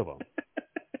 Both of them.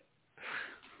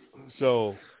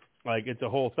 So, like, it's a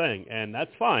whole thing. And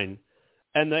that's fine.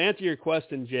 And to answer your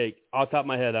question, Jake, off the top of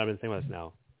my head, I've been thinking about this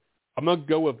now. I'm going to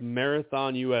go with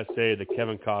Marathon USA, the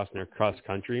Kevin Costner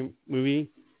cross-country movie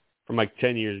from like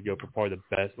 10 years ago for probably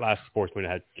the best, last sports movie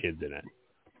that had kids in it.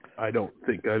 I don't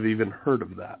think I've even heard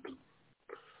of that.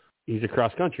 He's a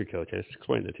cross-country coach. I just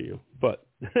explained it to you. But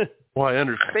well, I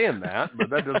understand that, but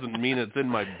that doesn't mean it's in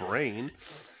my brain.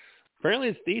 Apparently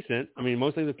it's decent. I mean,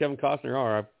 most things with Kevin Costner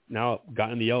are. I've now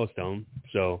gotten the Yellowstone.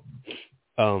 So,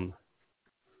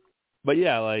 but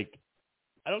yeah, like,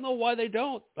 I don't know why they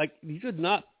don't. Like, these are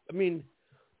not, I mean,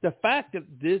 the fact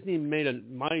that Disney made a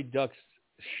Mighty Ducks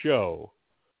show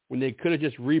when they could have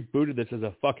just rebooted this as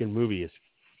a fucking movie is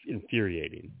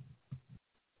infuriating.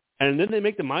 And then they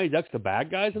make the Mighty Ducks the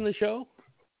bad guys in the show?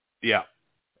 Yeah.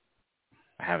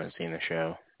 I haven't seen the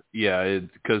show. Yeah,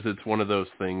 because it's one of those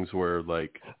things where,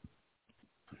 like,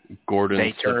 Gordon...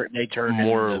 They turn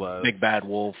more into or the less big bad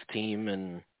wolf team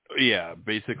and... Yeah,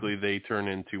 basically they turn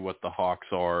into what the Hawks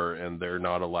are, and they're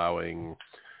not allowing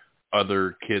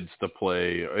other kids to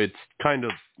play. It's kind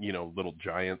of, Little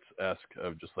Giants-esque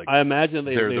of just like... I imagine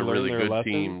they're the really good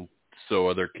lesson. team, so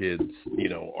other kids,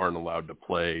 aren't allowed to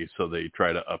play, so they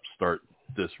try to upstart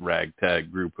this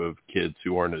ragtag group of kids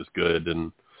who aren't as good,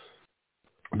 and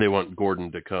they want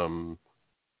Gordon to come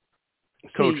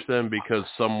coach them because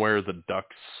somewhere the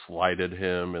Ducks slighted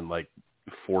him and, like,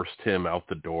 forced him out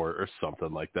the door or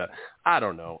something like that. I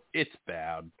don't know. It's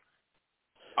bad.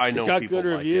 I know people good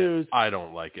like reviews. it. I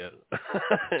don't like it.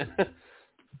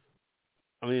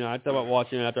 I mean, I thought about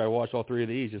watching it after I watched all three of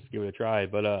these just to give it a try.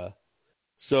 But,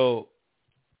 so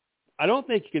I don't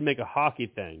think you can make a hockey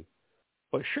thing,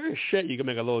 but sure as shit you can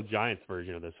make a Little Giants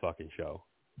version of this fucking show.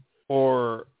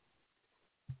 Or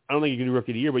I don't think you can do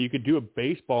Rookie of the Year, but you could do a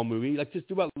baseball movie. Like, just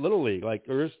do about Little League. Like,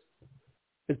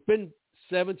 it's been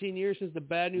 17 years since the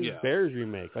Bad News Bears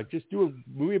remake. Like, just do a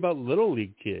movie about Little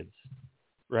League kids,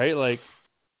 right? Like,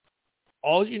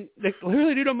 they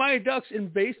literally do the Mighty Ducks in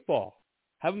baseball.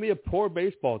 Have them be a poor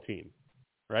baseball team,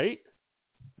 right?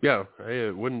 Yeah,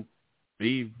 it wouldn't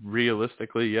be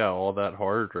realistically, all that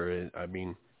hard. Or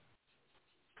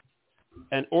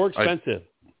expensive.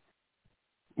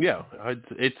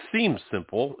 It seems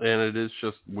simple, and it is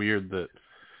just weird that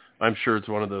I'm sure it's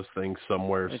one of those things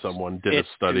somewhere someone did a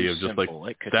study of just simple.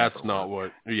 like, that's not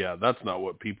what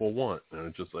people want. And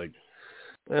it's just like,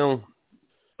 well,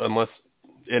 unless,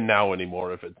 and now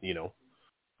anymore, if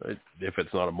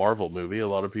it's not a Marvel movie, a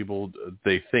lot of people,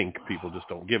 they think people just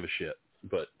don't give a shit.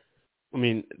 But I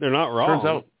mean, they're not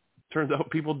wrong. Turns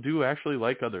out people do actually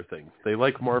like other things. They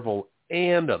like Marvel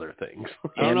and other things.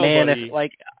 I don't know, man, buddy.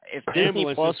 if Disney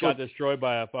Ambulance Plus just got destroyed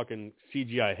by a fucking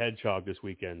CGI hedgehog this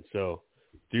weekend, so...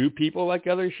 Do people like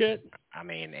other shit? I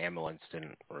mean, Ambulance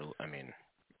didn't really, it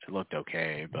looked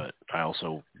okay, but I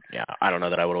also, I don't know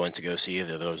that I would have went to go see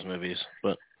either of those movies,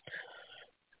 but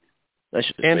that's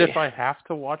just And me. if I have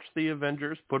to watch the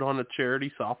Avengers put on a charity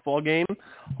softball game,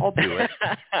 I'll do it.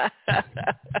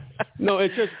 No,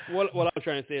 it's just, what I was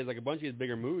trying to say is, like, a bunch of these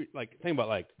bigger movies, like, think about,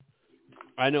 like,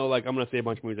 I know, like, I'm going to say a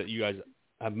bunch of movies that you guys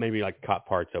have maybe, like, caught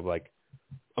parts of, like,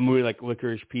 a movie like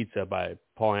Licorice Pizza by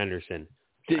Paul Anderson.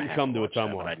 Didn't come to a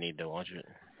Tumwa. I need to watch it.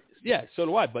 Yeah, so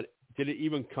do I. But did it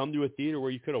even come to a theater where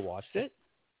you could have watched it?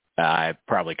 I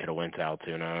probably could have went to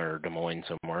Altoona or Des Moines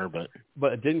somewhere,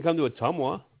 but it didn't come to a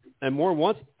Tumwa. And more than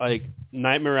once, like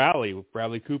Nightmare Alley with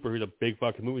Bradley Cooper, who's a big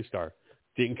fucking movie star,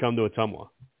 didn't come to a Tumwa.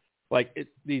 Like,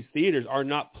 these theaters are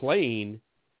not playing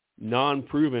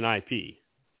non-proven IP.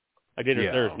 Like,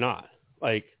 there's not.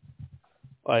 Like,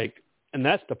 and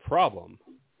that's the problem.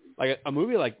 Like, a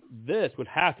movie like this would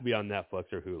have to be on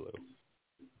Netflix or Hulu.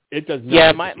 It does not.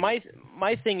 Yeah,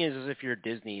 my thing is if you're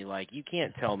Disney, like, you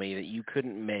can't tell me that you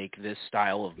couldn't make this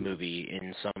style of movie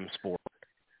in some sport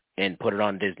and put it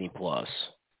on Disney Plus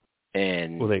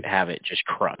and have it just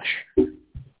crush.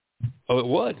 Oh, it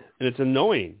would, and it's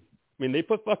annoying. I mean, they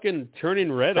put fucking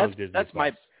Turning Red on Disney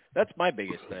Plus. That's my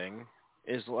biggest thing.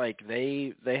 Is like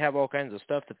they have all kinds of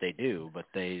stuff that they do, but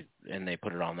they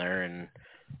put it on there, and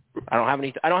I don't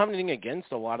have anything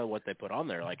against a lot of what they put on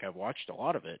there. Like, I've watched a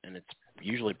lot of it, and it's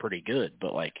usually pretty good.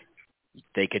 But like,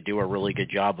 they could do a really good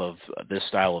job of this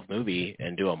style of movie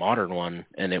and do a modern one,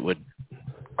 and it would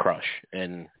crush,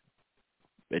 and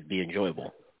it'd be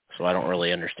enjoyable. So I don't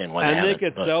really understand why. And they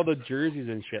could sell the jerseys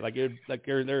and shit. Like,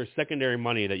 there's secondary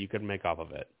money that you could make off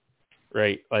of it,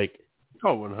 right? Like,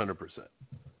 100%.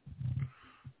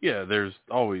 Yeah, there's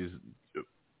always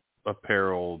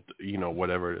apparel,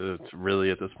 whatever. It's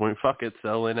really, at this point, fuck it,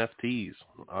 sell NFTs.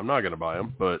 I'm not going to buy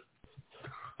them, but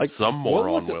like some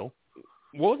moron will.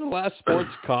 What was the last sports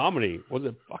comedy? Was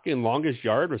it fucking Longest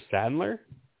Yard with Sandler?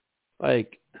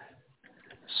 Like,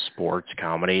 sports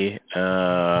comedy?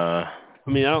 I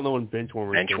mean, I don't know when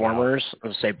Benchwarmers. Benchwarmers?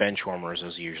 Let's say Benchwarmers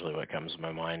is usually what comes to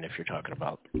my mind if you're talking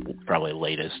about probably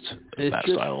latest It's that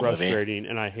just style of movie. frustrating,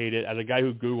 and I hate it. As a guy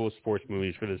who Googles sports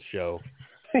movies for this show,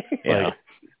 Yeah. like,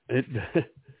 it,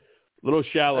 little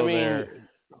shallow there.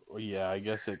 Yeah, I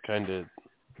guess it kind of.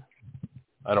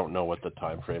 I don't know what the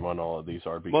time frame on all of these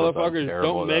are because I'm Motherfuckers,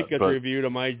 terrible don't make at that, us review the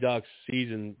Mighty Ducks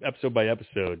season episode by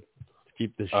episode to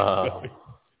keep the show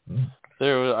going.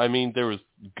 There was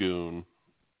Goon.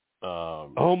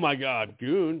 Oh my God,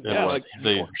 Goon! And Yeah, like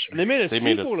they made a they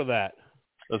sequel to that.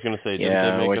 I was gonna say, did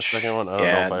they make a second one? I don't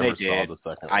know if I ever saw the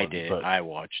second one. I did. But I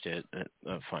watched it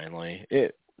finally.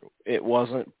 It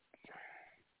wasn't.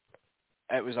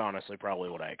 It was honestly probably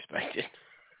what I expected.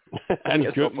 And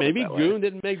maybe Goon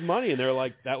didn't make money, and they're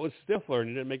like, that was Stifler, and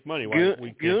it didn't make money.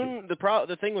 Goon.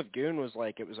 The thing with Goon was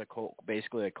like it was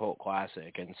basically a cult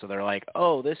classic, and so they're like,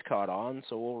 oh, this caught on,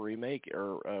 so we'll remake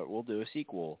or we'll do a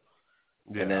sequel.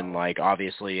 Yeah. And then, like,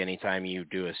 obviously, anytime you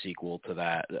do a sequel to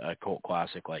that, a cult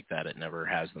classic like that, it never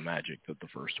has the magic that the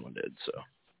first one did. So,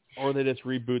 or they just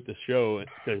reboot the show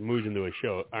because it moves into a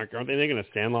show. Aren't they making a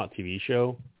Sandlot TV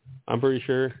show? I'm pretty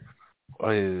sure.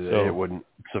 It wouldn't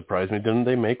surprise me. Didn't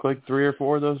they make like 3 or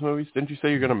 4 of those movies? Didn't you say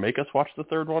you're going to make us watch the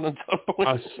third one at some point?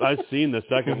 I've seen the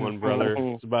second one, brother.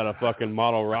 It's about a fucking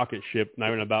model rocket ship, not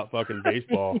even about fucking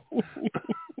baseball.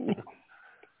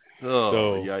 Oh,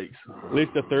 so, yikes. At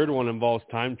least the third one involves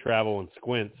time travel and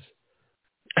squints.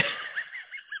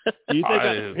 Do you think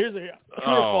here's true or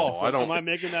false? Am I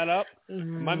making that up?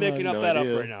 Am I making up that up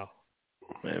right now?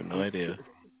 I have no idea.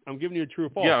 I'm giving you a true or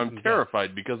false. Yeah, I'm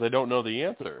terrified because I don't know the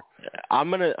answer. I'm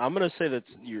gonna say that's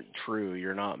true.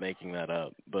 You're not making that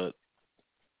up, but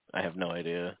I have no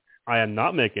idea. I am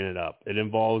not making it up. It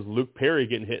involves Luke Perry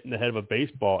getting hit in the head of a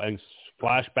baseball and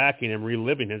flashbacking and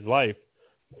reliving his life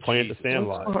playing at the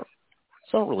Sandlot.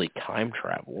 It's not really time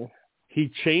travel.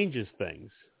 He changes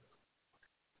things.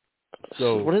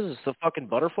 So what is this? The fucking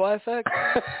butterfly effect?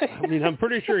 I mean, I'm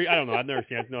pretty sure. I don't know. I've never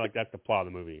seen it. I know like that's the plot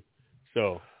of the movie.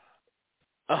 So.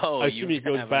 Oh, I assume he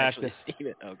goes back to. Seen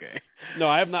it. Okay. No,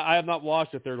 I have not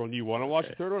watched the third one. Do you want to watch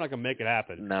the third one? I can make it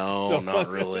happen. No, not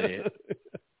really.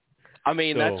 I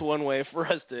mean, that's one way for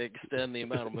us to extend the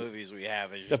amount of movies we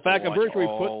have. Is the fact I'm pretty sure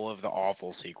all of the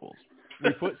awful sequels.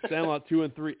 We put Sandlot 2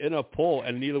 and 3 in a poll,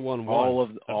 and neither one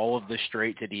won. All of the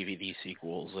straight to DVD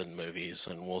sequels and movies,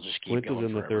 and we'll just keep going.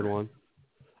 In the third one.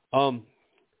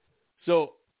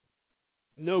 So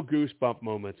no goosebump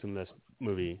moments in this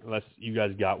movie, unless you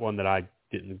guys got one that I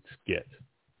didn't get.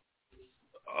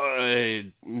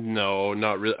 No,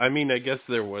 not really. I mean, I guess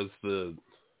there was and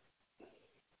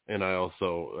I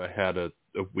had a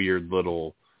weird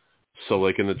little. So,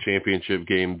 like in the championship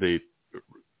game, they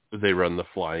run the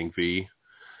flying V,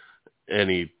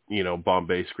 and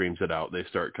Bombay screams it out. They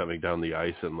start coming down the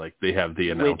ice, and like they have the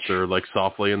announcer like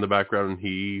softly in the background, and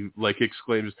he like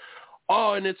exclaims,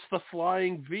 "Oh, and it's the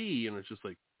flying V," and it's just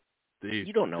like.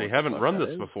 You don't know. They haven't run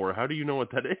this before. How do you know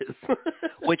what that is?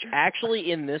 Which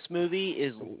actually in this movie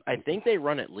is, I think they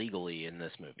run it legally in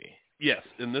this movie. Yes,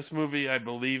 in this movie, I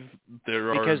believe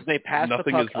because they pass the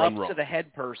puck up wrong. To the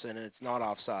head person and it's not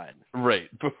offside. Right,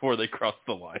 before they cross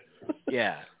the line.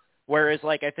 Yeah. Whereas,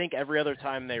 like, I think every other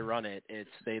time they run it,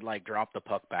 they like drop the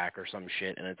puck back or some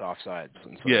shit and it's offside.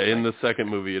 So yeah, in the second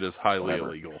movie, it is highly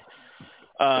illegal.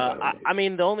 I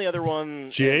mean, the only other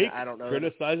one... Jake, I don't know.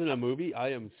 Criticizing a movie? I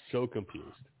am so confused.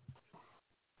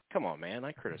 Come on, man.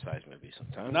 I criticize movies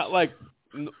sometimes. Not like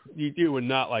you do, and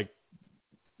not like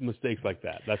mistakes like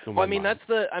that. That's the one. Well,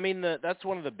 I mean, that's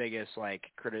one of the biggest, like,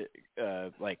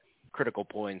 critical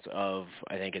points of,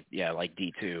 I think, like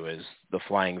D2 is the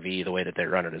flying V, the way that they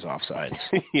run it is offsides.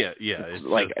 yeah.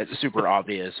 It's super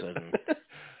obvious and...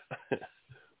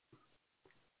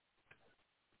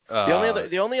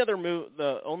 The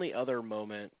only other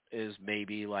moment is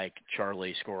maybe like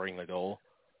Charlie scoring the goal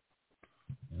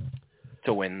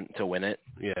to win it.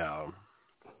 Yeah.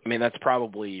 I mean, that's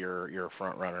probably your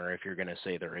front runner if you're going to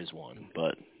say there is one,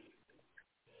 but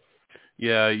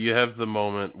yeah, you have the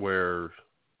moment where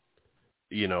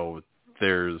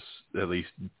there's at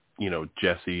least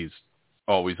Jesse's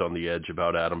always on the edge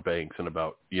about Adam Banks and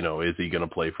about is he going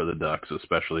to play for the Ducks,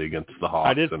 especially against the Hawks.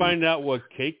 I did find out what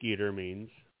cake eater means.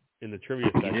 In the trivia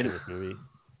section of this movie.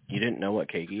 You didn't know what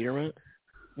cake eater meant?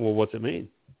 Well, what's it mean?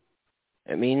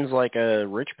 It means like a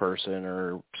rich person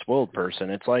or spoiled person.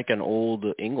 It's like an old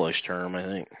English term, I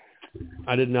think.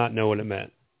 I did not know what it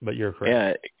meant, but you're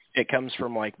correct. Yeah, it comes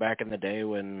from like back in the day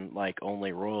when like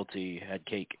only royalty had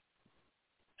cake.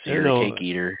 So you're a cake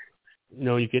eater.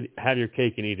 No, you could have your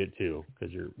cake and eat it too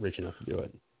because you're rich enough to do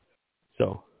it.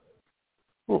 So,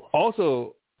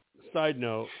 also, side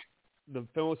note, the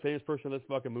most famous person in this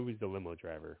fucking movie is the limo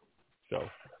driver. So,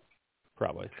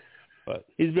 probably. But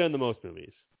he's been in the most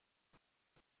movies.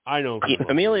 I know.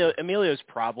 Emilio's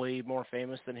probably more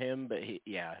famous than him, but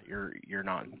you're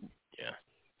not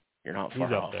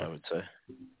far off, I would say.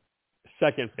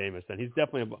 Second famous, then. He's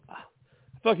definitely I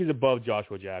feel like he's above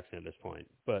Joshua Jackson at this point.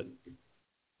 But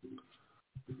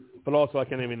also, I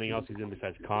can't name anything else he's in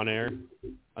besides Con Air.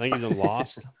 I think he's in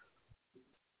Lost.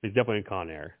 He's definitely in Con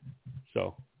Air.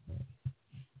 So.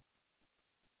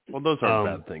 Well, those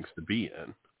aren't bad things to be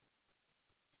in.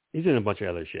 He's in a bunch of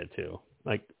other shit, too.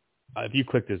 Like, if you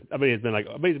clicked his... I bet he's been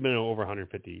in over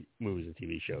 150 movies and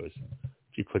TV shows.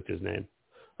 If you clicked his name.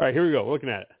 All right, here we go. We're looking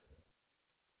at it.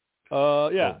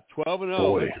 12-0.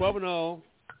 12-0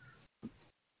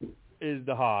 is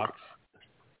the Hawks.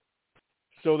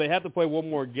 So they have to play one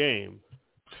more game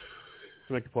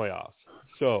to make the playoffs.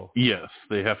 So yes,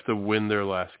 they have to win their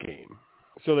last game.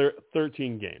 So they're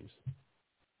 13 games.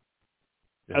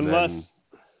 And unless then,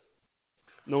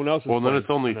 no one else is well, playing. then it's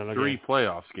only 3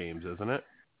 playoffs games, isn't it?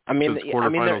 I mean,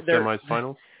 quarterfinals,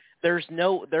 semifinals. There's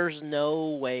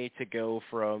no way to go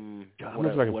from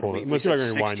there's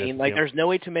no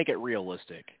way to make it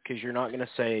realistic because you're not going to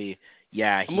say,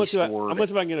 yeah, he scored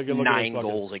 9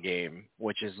 goals a game,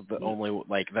 which is the only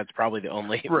that's probably the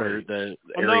only where the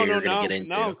area you're going to get into.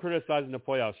 Now I'm criticizing the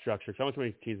playoff structure. How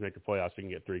many teams make the playoffs? You can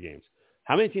get 3 games.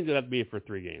 How many teams would that be for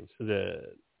 3 games? Is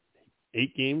it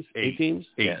 8 games? 8 teams?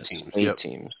 8 teams. 8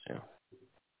 teams. Yeah.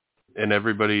 And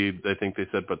everybody, I think they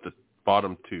said, but the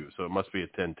bottom 2, so it must be a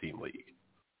 10-team league.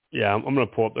 Yeah, I'm going to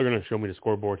pull up. They're going to show me the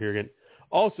scoreboard here again.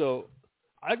 Also,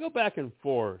 I go back and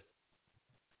forth.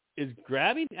 Is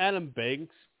grabbing Adam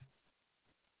Banks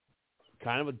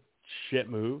kind of a shit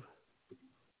move?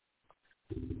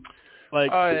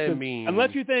 Like, I mean,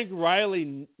 unless you think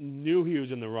Riley knew he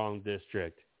was in the wrong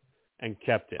district and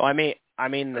kept it. Well, I mean,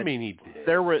 he did.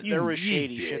 There was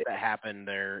shady shit that happened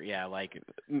there. Yeah, like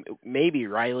maybe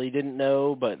Riley didn't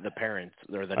know, but the parents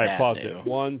or the dad pause knew. It.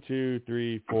 1, 2,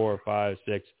 3, 4, 5,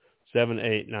 6, 7,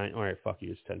 8, 9. All right, fuck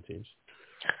you. It's 10 teams.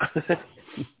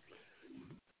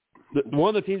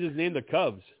 One of the teams is named the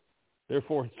Cubs. They're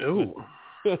 4. Ooh.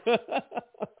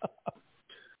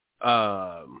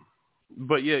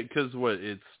 But yeah, because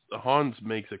Hans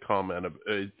makes a comment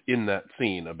in that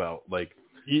scene about like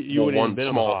one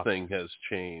small thing has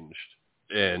changed,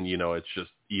 and it's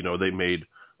just they made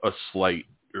a slight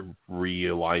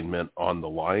realignment on the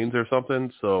lines or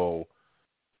something. So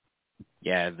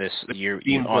yeah, you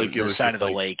on like the side of the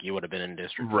lake, you would have been in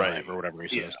District 5 or whatever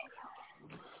he says.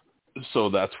 So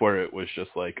that's where it was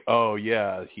just like, oh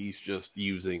yeah, he's just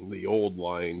using the old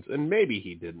lines, and maybe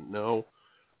he didn't know.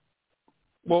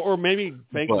 Well, or maybe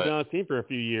Banks has been on his team for a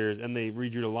few years, and they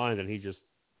redrew the lines, and he just...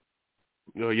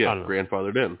 Oh, yeah,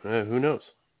 grandfathered in. Who knows?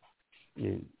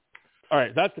 All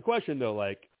right, that's the question, though.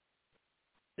 Like,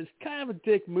 it's kind of a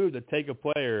dick move to take a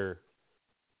player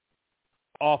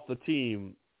off the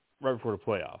team right before the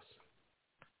playoffs.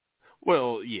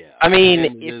 Well, yeah. I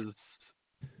mean...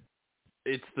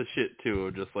 It's the shit,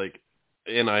 too, just like...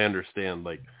 And I understand,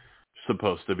 like...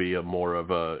 supposed to be more of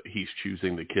a he's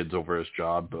choosing the kids over his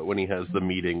job, but when he has the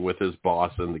meeting with his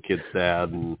boss and the kid's dad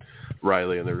and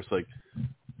Riley, and they're just like,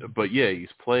 but yeah, he's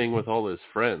playing with all his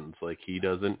friends, like he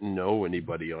doesn't know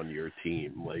anybody on your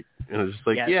team, like, and it's just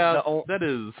like that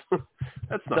is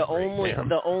that's not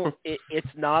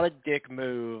it's not a dick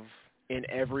move in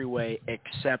every way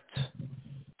except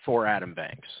for Adam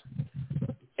Banks,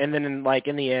 and then in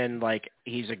the end, like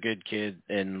he's a good kid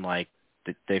and like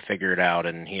they figure it out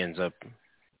and he ends up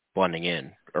blending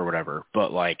in or whatever.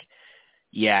 But like,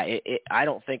 yeah, I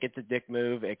don't think it's a dick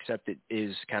move, except it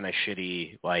is kind of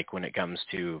shitty. Like when it comes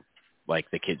to like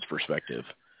the kid's perspective,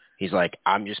 he's like,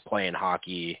 I'm just playing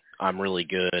hockey. I'm really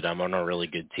good. I'm on a really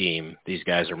good team. These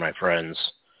guys are my friends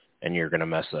and you're going to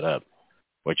mess that up,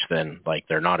 which then like,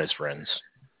 they're not his friends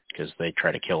because they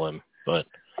try to kill him. But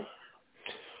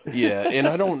yeah. And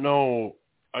I don't know.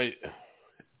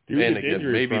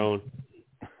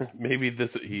 Maybe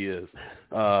he is.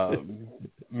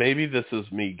 Maybe this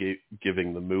is me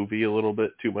giving the movie a little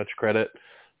bit too much credit.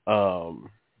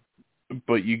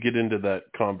 But you get into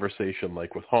that conversation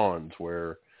like with Hans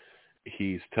where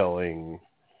he's telling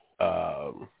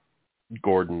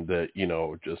Gordon that,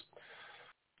 just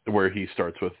where he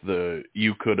starts with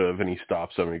you could have, and he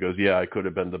stops him and he goes, yeah, I could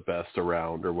have been the best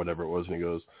around or whatever it was.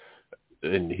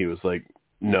 And he was like,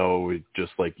 no,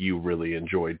 just like you really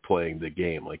enjoyed playing the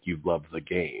game, like you loved the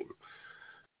game.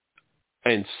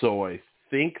 And so I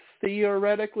think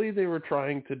theoretically they were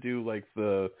trying to do like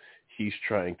he's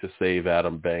trying to save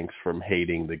Adam Banks from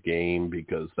hating the game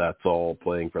because that's all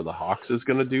playing for the Hawks is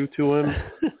going to do to him.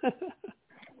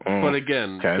 But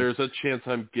again, Okay. there's a chance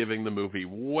I'm giving the movie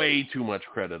way too much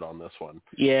credit on this one.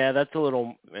 Yeah, that's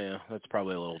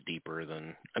probably a little deeper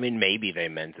than, I mean, maybe they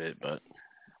meant it, but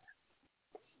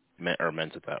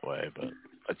meant it that way, but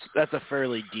that's a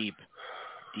fairly deep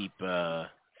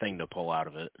thing to pull out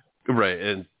of it. Right,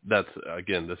 and that's,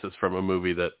 again, this is from a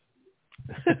movie that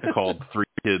called 3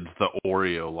 Kids the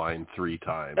Oreo line 3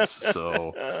 times,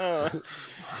 so...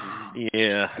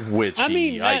 yeah. Which, I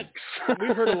mean, yikes.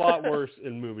 We've heard a lot worse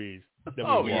in movies than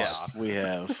Oh, we've yeah. watched. We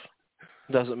have.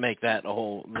 Doesn't make that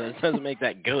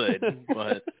good,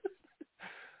 but...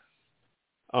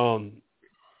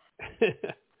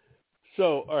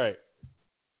 So, all right.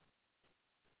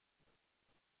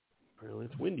 Well,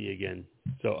 it's windy again.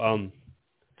 So,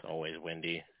 It's always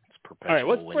windy. It's perpetual all right,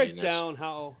 let's windiness. break down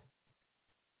how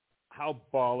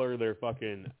baller their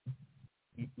fucking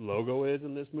logo is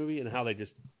in this movie and how they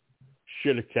just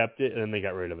should have kept it and then they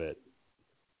got rid of it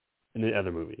in the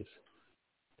other movies.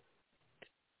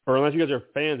 Or unless you guys are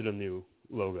fans of the new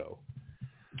logo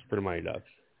for the Mighty Ducks.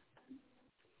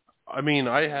 I mean,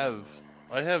 I have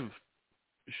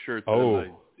shirts Oh.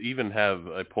 and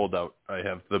I pulled out, I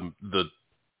have the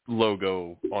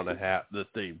logo on a hat that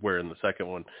they wear in the second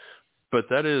one. But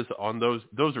that is on those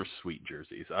are sweet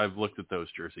jerseys. I've looked at those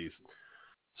jerseys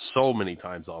so many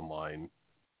times online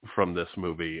from this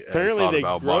movie and Apparently thought they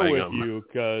about grow buying with them. you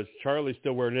because Charlie's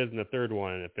still wearing his in the third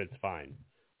one and it fits fine.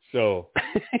 So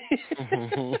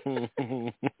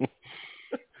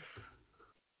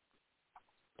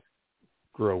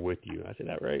grow with you. I said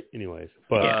that right? Anyways.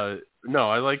 But no,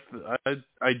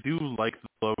 I do like the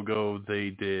logo they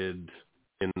did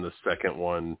in the second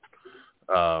one.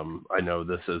 I know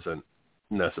this isn't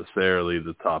necessarily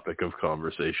the topic of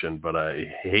conversation, but I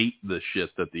hate the shit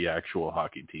that the actual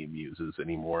hockey team uses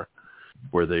anymore,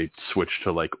 where they switch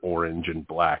to like orange and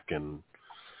black, and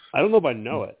I don't know if I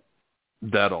know it.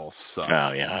 that all sucks.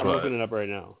 Oh, yeah. I'm looking it up right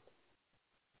now.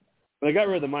 But I got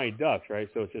rid of the Mighty Ducks, right?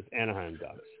 So it's just Anaheim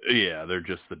Ducks. Yeah, they're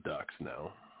just the Ducks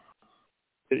now.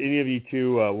 Did any of you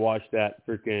two watch that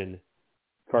freaking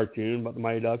cartoon about the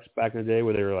Mighty Ducks back in the day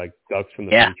where they were like ducks from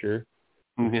the future?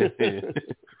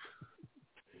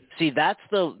 See, that's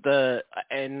the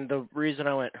reason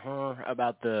I went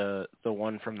about the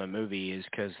one from the movie is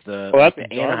because the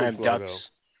Anaheim Ducks logo.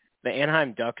 The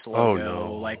Anaheim Ducks logo,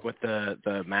 no. like with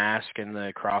the mask and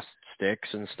the crossed sticks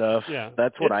and stuff. Yeah,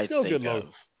 that's what I still think good of. logo.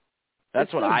 That's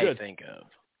It's what still I good. think of.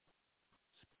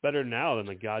 Better now than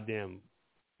the goddamn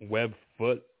web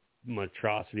foot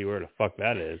monstrosity, where the fuck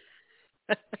that is.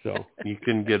 So you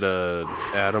can get a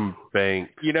Adam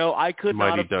Banks I could Mighty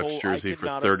not have Ducks told, jersey for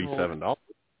 $37.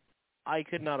 I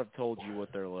could not have told you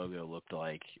what their logo looked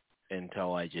like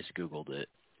until I just Googled it.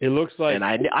 it looks like, And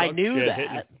I knew shit that.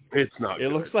 hitting- It's not. It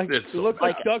good. looks like it's it so looks bad.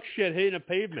 like duck shit hitting a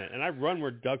pavement, and I run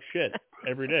where duck shit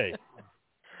every day.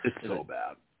 It's so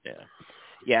bad.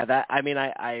 Yeah. That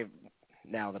I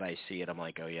now that I see it, I'm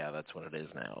like, oh yeah, that's what it is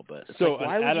now. But it's So like,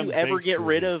 why an would Adam you ever Banks get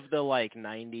rid jersey. of the like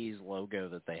 '90s logo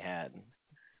that they had?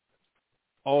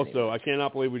 Also, I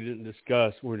cannot believe we didn't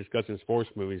discuss. We're discussing sports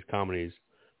movies, comedies.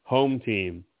 Home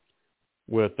Team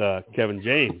with Kevin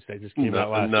James. That just came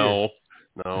out last year.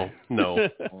 No.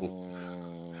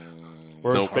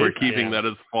 Or Nope, Space we're keeping Jam. that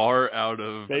as far out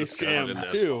of Space Jam discussion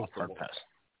as 2. possible. Pass.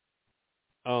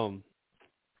 I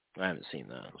I haven't seen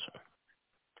that.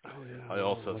 So. I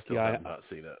also still have not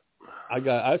seen it.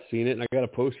 I've seen it, and I got a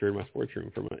poster in my sports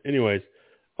room from it. Anyways,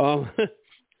 because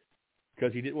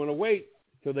he didn't want to wait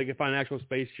till they could find an actual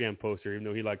Space Jam poster, even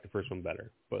though he liked the first one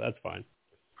better. But that's fine.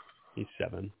 He's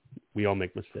 7. We all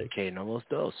make mistakes. Okay, no los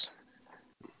dos.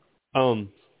 All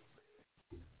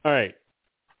right.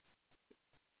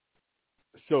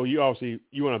 So you want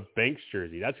a Banks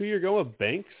jersey. That's who you're going with,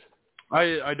 Banks?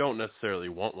 I don't necessarily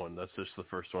want one. That's just the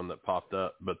first one that popped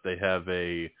up. But they have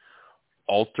a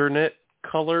alternate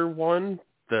color one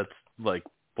that's like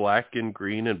black and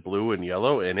green and blue and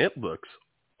yellow, and it looks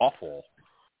awful.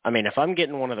 I mean, if I'm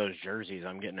getting one of those jerseys,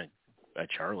 I'm getting a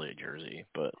Charlie jersey,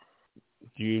 but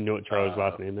Do you know what Charlie's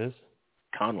last name is?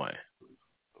 Conway.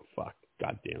 Oh, fuck.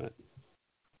 God damn it.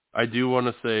 I do want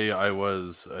to say I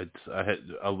had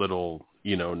a little,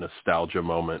 nostalgia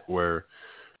moment where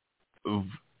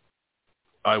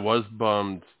I was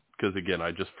bummed because, again,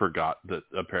 I just forgot that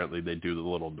apparently they do the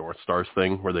little North Stars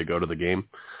thing where they go to the game.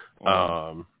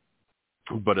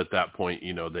 But at that point,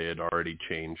 they had already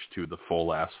changed to the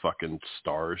full-ass fucking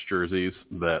Stars jerseys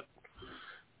that,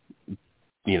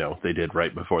 they did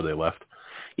right before they left.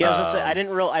 Yeah, I was gonna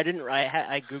say,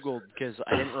 I Googled because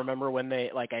I didn't remember when they,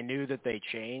 I knew that they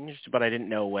changed, but I didn't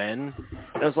know when.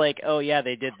 I was like, oh yeah,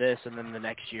 they did this, and then the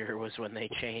next year was when they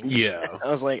changed. Yeah. I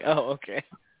was like, oh, okay.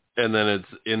 And then it's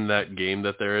in that game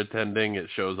that they're attending. It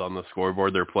shows on the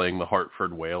scoreboard they're playing the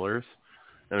Hartford Whalers,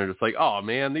 and they're just like, "Oh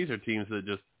man, these are teams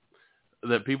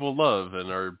that people love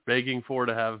and are begging for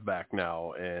to have back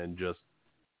now," and just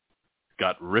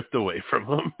got ripped away from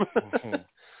them.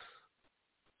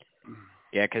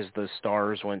 Yeah, because the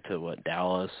Stars went to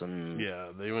Dallas, and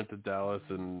yeah, they went to Dallas,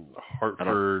 and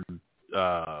Hartford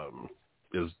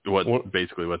is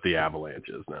basically what the Avalanche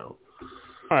is now.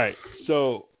 All right,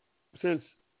 so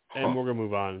and we're gonna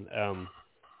move on.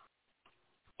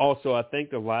 Also, I think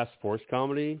the last sports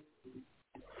comedy,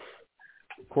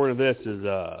 according to this, is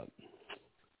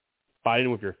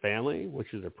Fighting with Your Family,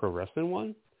 which is a pro wrestling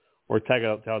one, or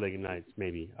Talladega Nights,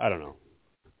 maybe. I don't know.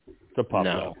 To pop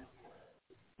up.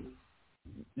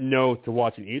 No to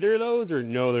watching either of those, or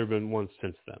no, there have been ones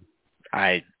since then.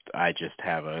 I just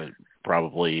have a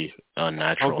probably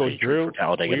unnatural Uncle hatred Drew, for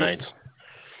Talladega Nights.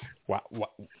 Wow.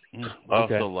 I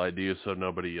also lied to you so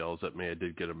nobody yells at me. I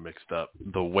did get them mixed up.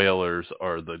 The Whalers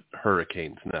are the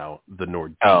Hurricanes now. The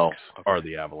Nordiques are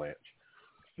the Avalanche.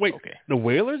 Wait, the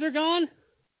Whalers are gone?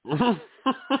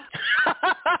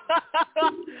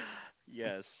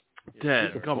 Yes.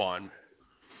 Ted, come on.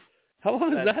 How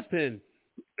long has that been?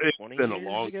 It's been a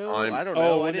long time. I don't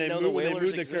know. When I didn't know when they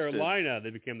moved to existed. Carolina, they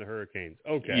became the Hurricanes.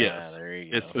 Okay. Yeah, there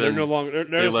you go. So they're no longer.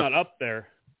 They're not up there.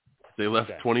 They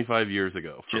left 25 years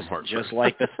ago from Hartford.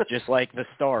 Just like the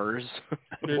Stars.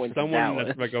 There's someone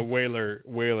that's like a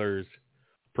Whalers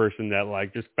person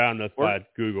that just found us by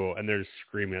Google, and they're just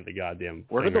screaming at the goddamn.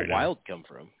 Where did the Wild come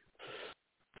from?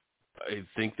 I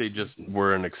think they just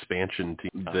were an expansion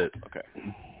team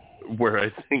where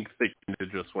I think they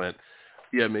just went,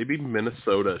 yeah, maybe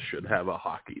Minnesota should have a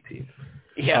hockey team.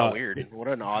 Yeah, weird. What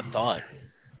an odd thought.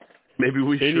 Maybe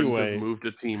we should have moved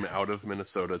a team out of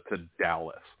Minnesota to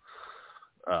Dallas.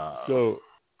 So,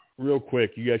 real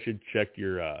quick, you guys should check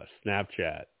your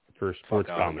Snapchat for sports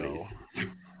comedy.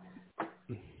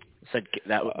 Said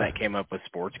that came up with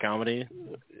sports comedy.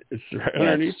 It's right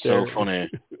underneath so there. Funny.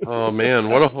 Oh man,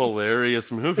 what a hilarious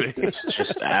movie! It's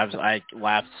just abs. I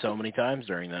laughed so many times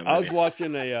during that movie. I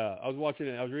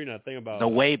was reading a thing about The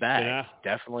Way Back.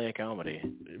 Definitely a comedy.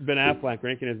 Ben Affleck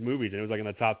ranking his movies, and it was in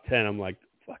the top 10. I'm like,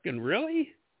 fucking really?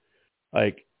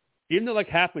 Even though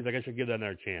half me, I should give that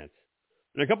another chance.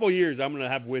 In a couple of years, I'm gonna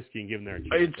have whiskey and give them their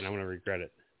chance, and I'm gonna regret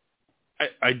it.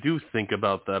 I do think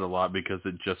about that a lot because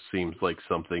it just seems like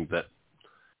something that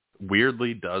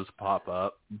weirdly does pop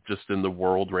up just in the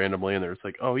world randomly, and there's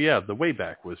oh yeah, The Way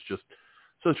Back was just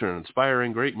such an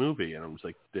inspiring, great movie, and I'm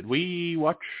just did we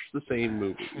watch the same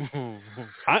movie?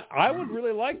 I would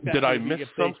really like that. Did I miss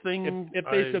something? If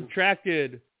they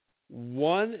subtracted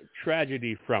one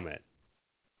tragedy from it,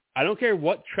 I don't care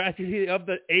what tragedy of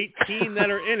the 18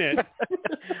 that are in it.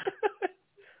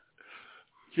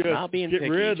 Just not being picky,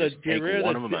 take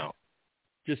one of them out.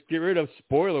 Just get rid of,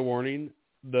 spoiler warning,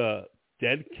 the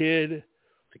dead kid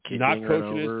not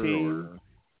coaching his team,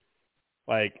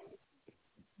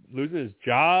 losing his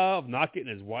job, not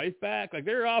getting his wife back.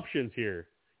 There are options here.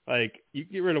 You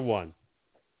get rid of one.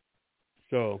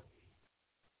 So,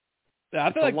 yeah,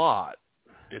 I feel it's a lot.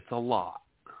 It's a lot.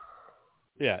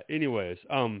 Yeah. Anyways,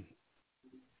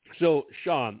 so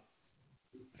Sean,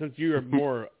 since you are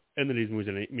more into these movies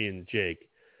than me and Jake,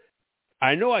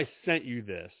 I know I sent you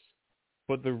this,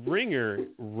 but The Ringer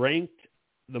ranked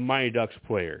the Mighty Ducks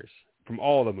players from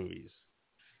all the movies.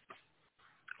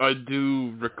 I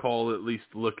do recall at least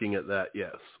looking at that,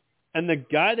 yes. And the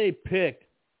guy they picked,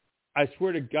 I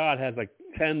swear to God, has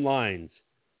 10 lines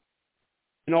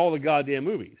in all the goddamn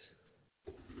movies.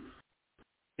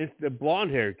 It's the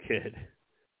blonde-haired kid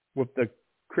with the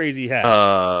crazy hat.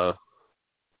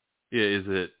 Yeah, is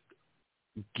it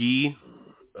Guy?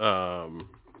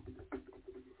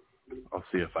 I'll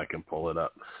see if I can pull it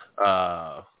up.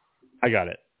 I got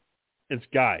it. It's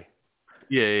Guy.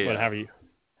 Yeah. But have you?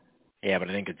 Yeah, but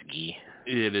I think it's Guy.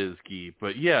 It is Guy.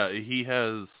 But yeah, he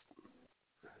has...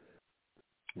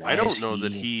 I don't know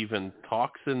that he even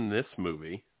talks in this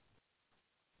movie.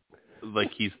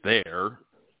 He's there.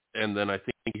 And then I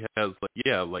think he has,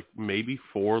 maybe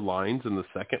 4 lines in the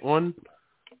second one.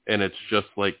 And it's just,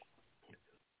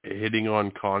 hitting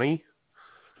on Connie.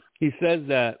 He says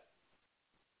that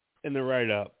in the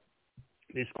write-up,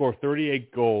 they score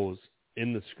 38 goals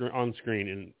on screen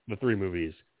in the 3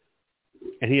 movies,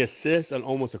 and he assists on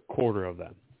almost a quarter of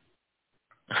them,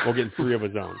 while getting 3 of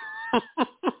his own.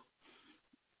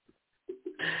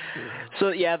 So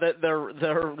yeah,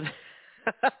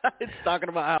 it's talking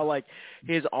about how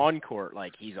his on court,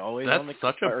 he's always on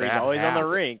the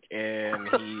rink, and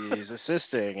he's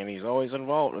assisting, and he's always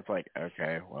involved. It's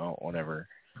okay, well, whatever.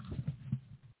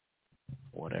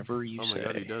 Whatever you say. Oh my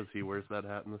God, he does. He wears that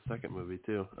hat in the second movie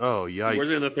too. Oh, yikes! He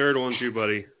wears it in the third one too,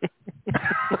 buddy. The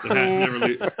hat never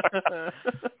leaves.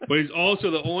 But he's also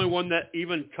the only one that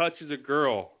even touches a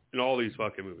girl in all these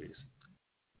fucking movies.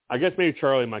 I guess maybe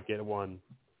Charlie might get one.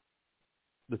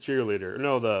 The cheerleader.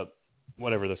 No, the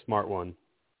smart one.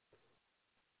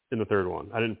 In the third one.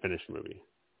 I didn't finish the movie.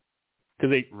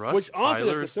 Russ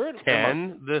Tyler's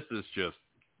 10? This is just,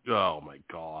 oh my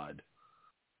God.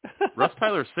 Russ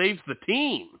Tyler saves the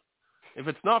team. If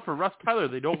it's not for Russ Tyler,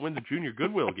 they don't win the Junior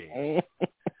Goodwill game.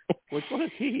 Which one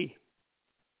is he?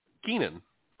 Keenan.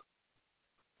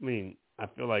 I mean, I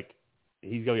feel like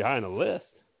he's going to be high on the list.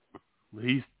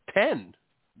 He's 10.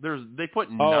 They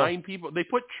put 9 people. They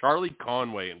put Charlie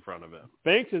Conway in front of him.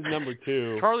 Banks is number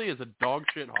 2. Charlie is a dog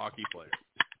shit hockey player.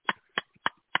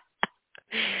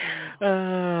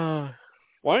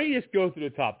 Why don't you just go through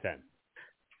the top 10?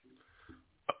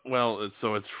 Well,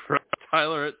 so it's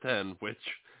Tyler at 10, which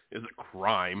is a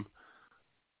crime.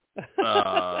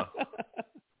 Got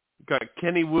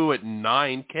Kenny Wu at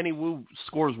 9. Kenny Wu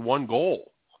scores 1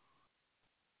 goal.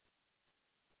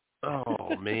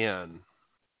 Oh, man.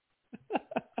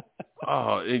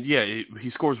 Oh, yeah, he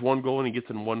scores 1 goal and he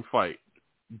gets in 1 fight.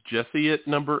 Jesse at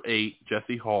number 8,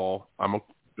 Jesse Hall. I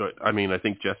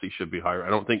think Jesse should be higher. I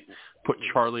don't think put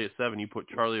Charlie at 7. You put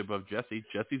Charlie above Jesse.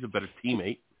 Jesse's a better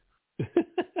teammate.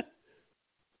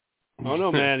 Oh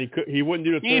no, man! He wouldn't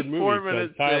do the third movie. Portman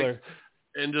So Tyler. 6,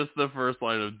 and just the first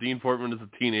line of Dean Portman is a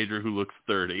teenager who looks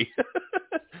 30.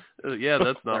 Yeah,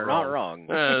 that's not wrong.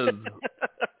 Not wrong.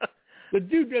 The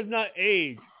dude does not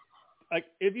age. Like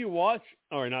if you watch,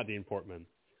 or not Dean Portman,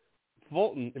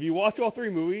 Fulton. If you watch all 3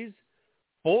 movies,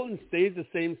 Fulton stays the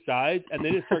same size, and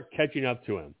they just start catching up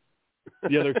to him.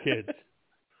 The other kids.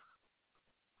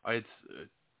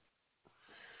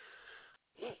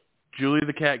 Julie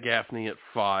the Cat Gaffney at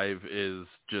 5 is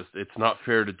just, it's not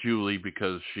fair to Julie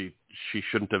because she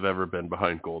shouldn't have ever been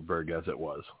behind Goldberg as it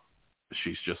was.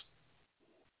 She's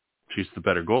the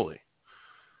better goalie.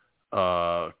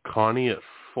 Connie at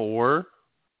 4.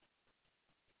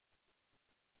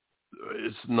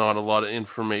 It's not a lot of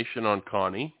information on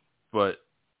Connie, but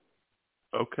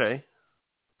okay.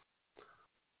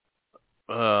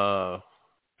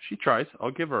 She tries.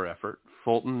 I'll give her effort.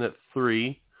 Fulton at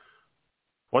 3.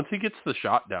 Once he gets the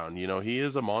shot down, he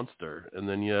is a monster. And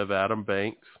then you have Adam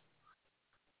Banks.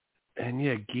 And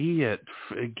yeah, Guy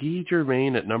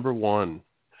Germain at number 1.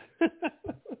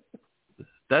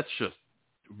 That's just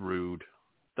rude.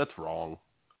 That's wrong.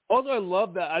 Also, I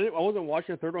love that. I wasn't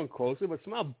watching the third one closely, but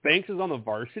somehow Banks is on the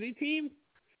varsity team.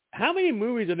 How many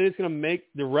movies are they just going to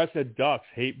make the rest of the Ducks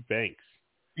hate Banks?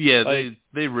 Yeah,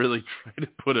 they really try to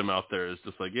put him out there. It's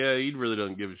just like, yeah, he really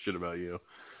doesn't give a shit about you.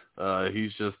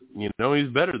 He's just, he's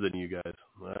better than you guys.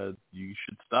 You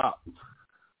should stop.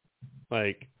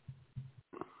 Like,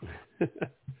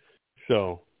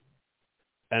 so,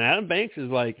 and Adam Banks is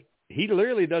like, he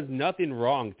literally does nothing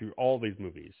wrong through all these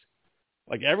movies.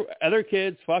 Like, other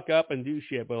kids fuck up and do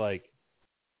shit, but like,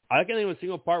 I can't think of a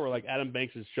single part where like Adam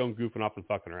Banks is shown goofing off and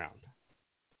fucking around.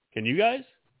 Can you guys?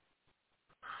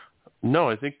 No,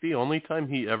 I think the only time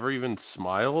he ever even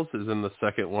smiles is in the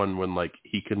second one when like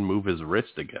he can move his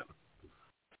wrist again.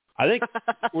 I think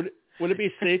would it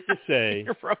be safe to say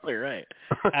you're probably right.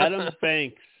 Adam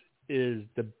Banks is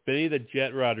the Benny the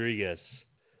Jet Rodriguez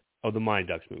of the Mighty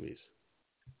Ducks movies.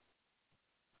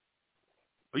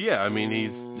 Well, yeah, I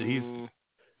mean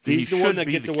he's the one that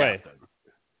be gets the away. captain.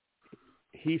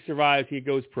 He survives. He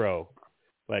goes pro.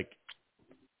 Like.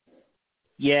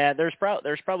 Yeah, there's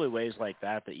probably ways like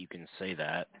that you can say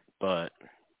that, but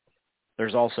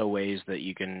there's also ways that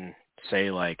you can say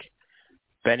like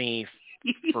Benny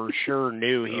for sure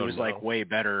knew he was like way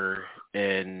better,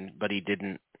 but he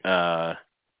didn't. Like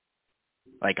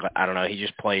I don't know, he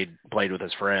just played with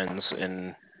his friends,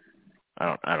 and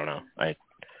I don't know. I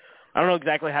don't know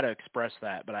exactly how to express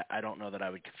that, but I don't know that I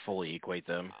would fully equate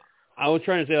them. I was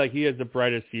trying to say like he has the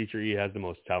brightest future. He has the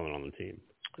most talent on the team.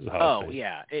 Oh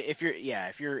yeah, if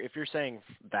you're saying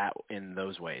that in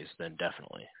those ways, then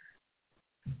definitely.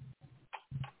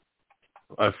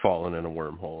 I've fallen in a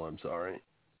wormhole. I'm sorry.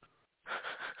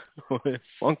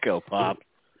 Funko Pop.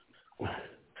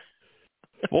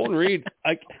 Fulton Reed.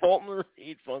 Fulton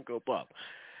Reed Funko Pop.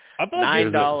 I thought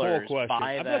 $9.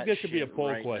 I thought this should be a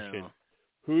poll question. Now.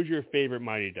 Who's your favorite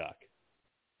Mighty Duck?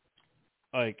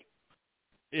 Like,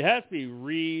 it has to be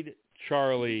Reed,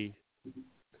 Charlie,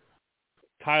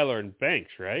 Tyler, and Banks,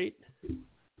 right?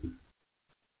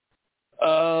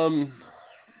 I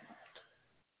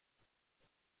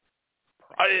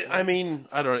mean,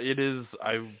 I don't know. It is.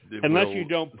 You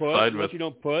don't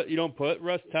put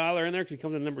Russ Tyler in there because he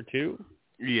comes in number 2.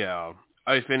 Yeah,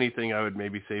 If anything, I would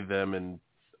maybe say them and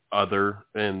other,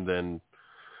 and then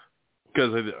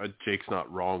because Jake's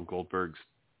not wrong. Goldberg's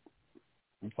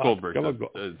Forget a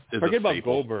about staple.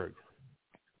 Goldberg.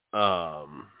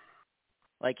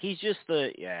 Like he's just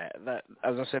that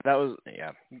as I said, that was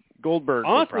Goldberg.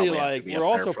 Honestly, would like be we're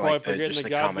up there also for, probably like, forgetting just the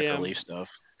comic goddamn relief stuff.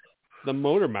 the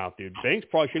motor mouth dude. Banks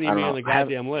probably shouldn't even be on the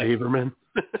goddamn list. Haberman.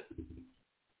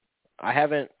 I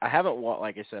haven't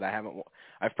like I said,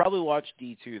 I've probably watched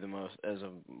D2 the most as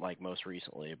of like most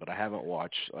recently, but I haven't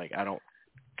watched, like, I don't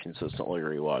consistently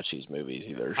rewatch these movies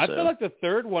either. I feel like the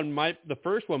first one might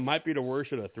be the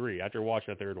worst of the three after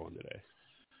watching the third one today.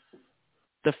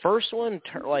 The first one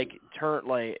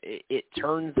it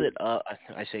turns it up.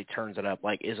 I say turns it up,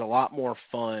 like, is a lot more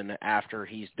fun after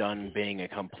he's done being a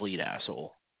complete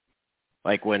asshole.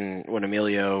 Like when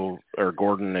Emilio or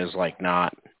Gordon is like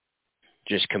not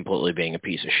just completely being a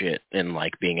piece of shit and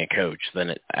like being a coach,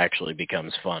 then it actually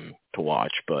becomes fun to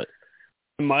watch. But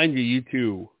mind you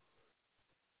two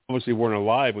obviously weren't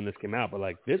alive when this came out, but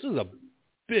like this is a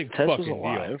big Tess fucking was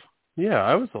alive. deal. Yeah,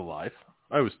 I was alive.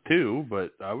 I was 2,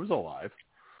 but I was alive.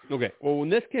 Okay, well when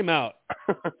this came out,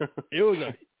 it was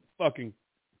a fucking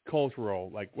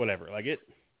cultural, like, whatever, like it.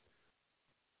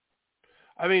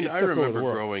 I mean, I remember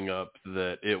growing up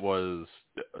that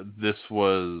this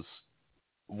was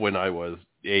when I was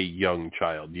a young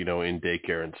child, in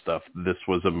daycare and stuff. This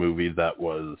was a movie that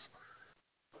was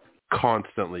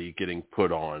constantly getting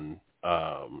put on,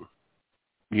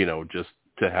 just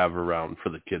to have around for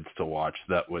the kids to watch.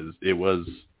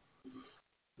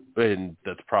 And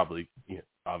that's probably,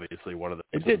 obviously one of the.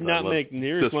 It did not make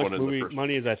near as much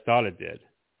money as I thought it did.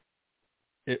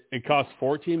 It cost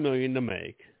 $14 million to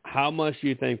make. How much do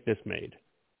you think this made?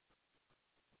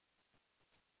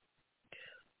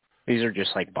 These are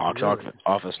just like box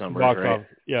office numbers, right? Office,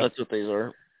 yeah. That's what these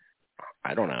are.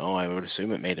 I don't know. I would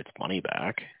assume it made its money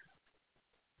back.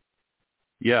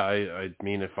 Yeah, I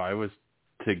mean, if I was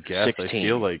to guess, 16. I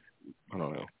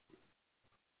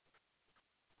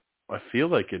feel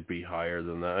like it'd be higher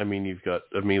than that. I mean, you've got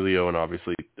Emilio and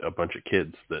obviously a bunch of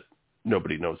kids that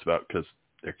nobody knows about because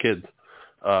they're kids.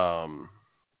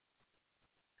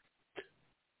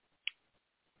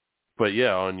 But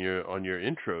yeah, on your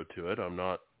intro to it, I'm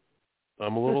a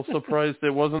little surprised it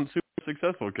wasn't super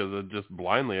successful because just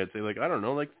blindly I'd say like, I don't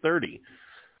know, like 30.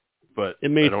 But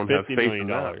it made I don't have $50 faith million. in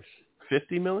that.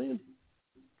 $50 million?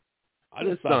 I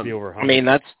just thought it'd be over 100. I mean,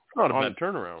 that's not a bad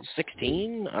turnaround.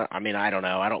 16? I mean, I don't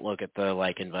know. I don't look at the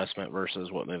like investment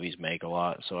versus what movies make a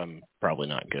lot, so I'm probably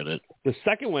not good at. The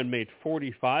second one made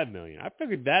 $45 million. I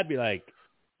figured that'd be like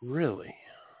really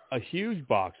a huge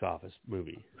box office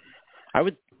movie. I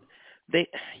would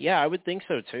think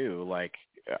so too. Like,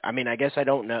 I mean, I guess I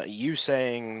don't know. You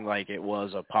saying like it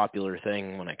was a popular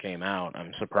thing when it came out,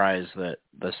 I'm surprised that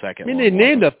the second one. I mean, they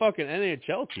named a fucking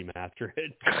NHL team after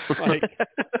it. Like,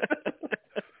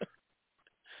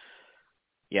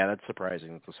 yeah, that's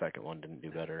surprising that the second one didn't do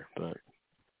better. But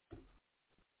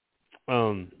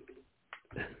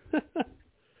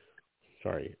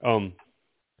sorry. I'm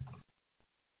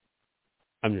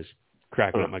just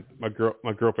cracking up.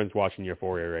 My girlfriend's watching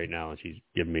Euphoria right now, and she's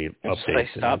giving me updates.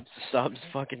 Stop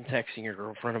fucking texting your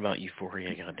girlfriend about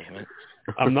Euphoria. God damn it.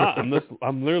 I'm not.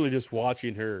 I'm literally just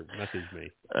watching her message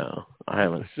me. Oh, I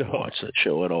haven't watched that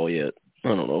show at all yet. I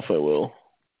don't know if I will.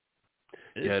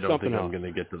 Yeah, I don't think I'm going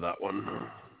to get to that one.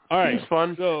 All right, it's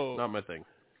fun. So, not my thing.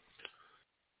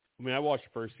 I mean, I watched the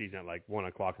first season at like 1:00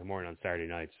 in the morning on Saturday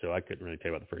nights, so I couldn't really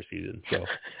tell you about the first season. So,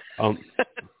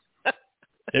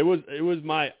 it was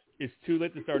my. It's too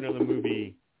late to start another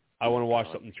movie. I want to watch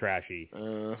something trashy.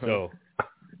 So,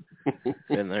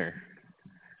 been there.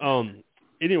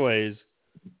 Anyways,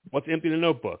 what's Empty the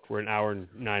Notebook? We're an hour and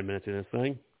 9 minutes in this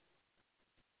thing.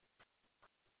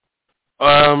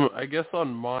 I guess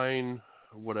on mine,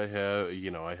 what I have,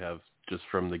 I have just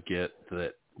from the get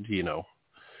that,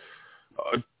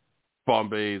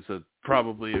 Bombay's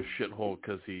probably a shithole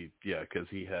because he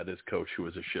had his coach who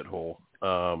was a shithole.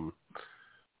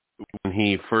 When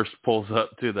he first pulls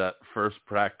up to that first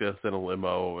practice in a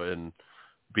limo and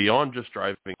beyond just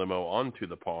driving limo onto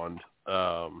the pond,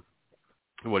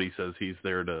 what he says, he's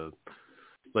there to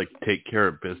like take care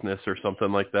of business or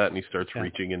something like that, and he starts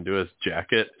reaching into his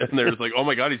jacket, and there's like, oh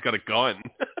my god, he's got a gun.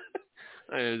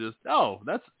 And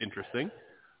that's interesting.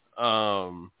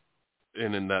 And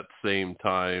in that same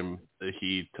time,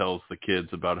 he tells the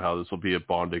kids about how this will be a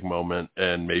bonding moment,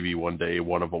 and maybe one day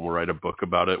one of them will write a book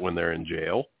about it when they're in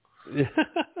jail.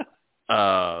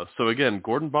 So again,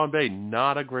 Gordon Bombay,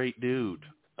 not a great dude.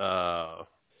 Then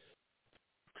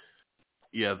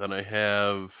I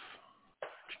have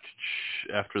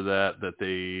after that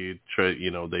they try,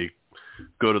 they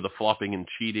go to the flopping and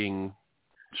cheating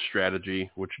strategy,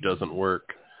 which doesn't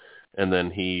work. And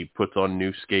then he puts on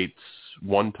new skates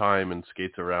one time and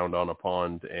skates around on a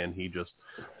pond, and he just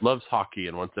loves hockey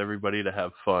and wants everybody to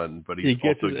have fun. But he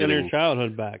gets also his inner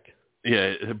childhood back.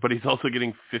 Yeah, but he's also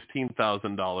getting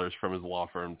 $15,000 from his law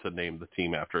firm to name the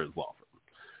team after his law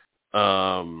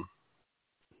firm.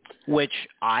 Which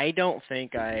I don't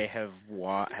think I have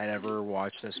had ever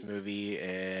watched this movie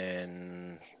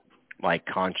and like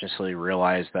consciously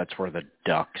realized that's where the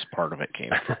ducks part of it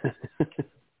came from.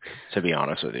 To be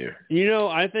honest with you,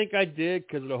 I think I did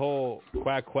because of the whole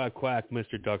quack quack quack,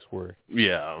 Mr. Ducksworth.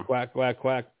 Yeah, quack quack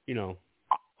quack.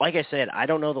 Like I said, I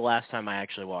don't know the last time I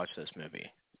actually watched this movie.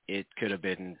 It could have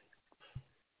been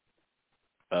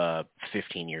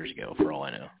 15 years ago, for all I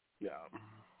know. Yeah.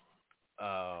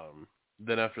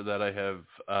 Then after that, I have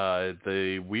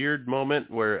the weird moment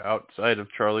where outside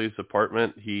of Charlie's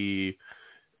apartment, he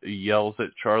yells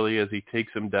at Charlie as he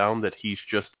takes him down that he's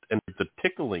just entered the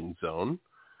tickling zone.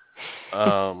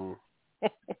 And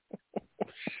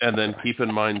then Keep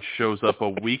in Mind shows up a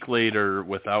week later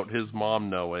without his mom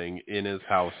knowing in his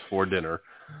house for dinner.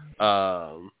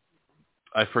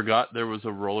 I forgot there was a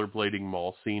rollerblading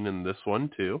mall scene in this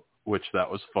one too, which that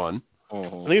was fun. I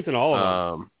think it's in all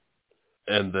of them.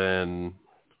 And then,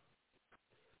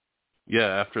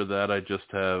 after that, I just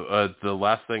have the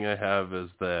last thing I have is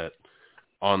that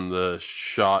on the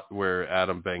shot where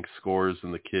Adam Banks scores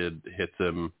and the kid hits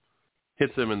him,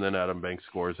 and then Adam Banks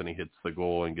scores and he hits the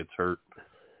goal and gets hurt.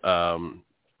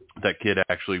 That kid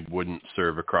actually wouldn't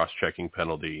serve a cross-checking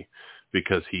penalty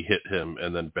because he hit him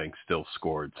and then Banks still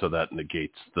scored, so that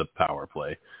negates the power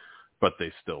play. But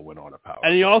they still went on a power play.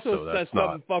 And he also says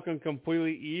something fucking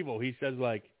completely evil. He says,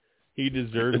 like, he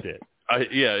deserved it.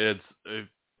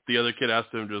 The other kid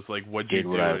asked him just like, "What'd you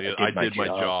do?" I did my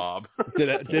job.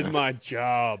 Did my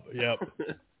job. Yep.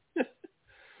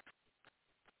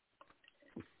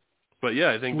 But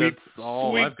yeah, I think that's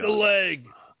all I've got. Sweep the leg.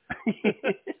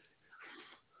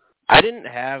 I didn't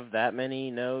have that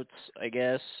many notes, I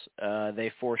guess.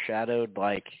 They foreshadowed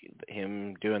like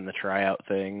him doing the tryout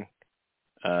thing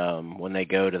when they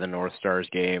go to the North Stars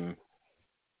game.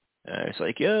 It's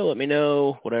like, let me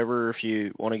know, whatever, if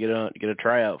you want to get a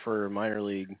tryout for minor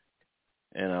league.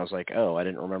 And I was like, I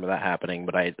didn't remember that happening,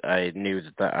 but I knew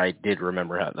that I did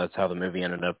remember that's how the movie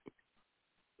ended up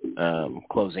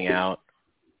closing out.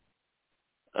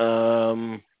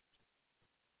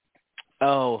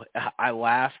 I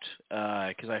laughed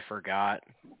because I forgot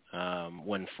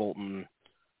when Fulton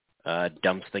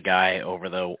dumps the guy over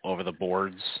the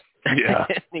boards. Yeah.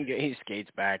 He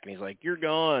skates back and he's like, "You're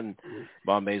gone."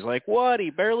 Bombay's like, "What? He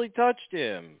barely touched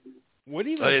him."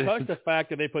 Wouldn't even touch the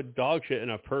fact that they put dog shit in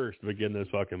a purse to begin this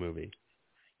fucking movie.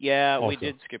 Yeah, also, we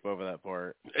did skip over that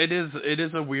part. It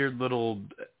is a weird little,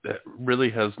 that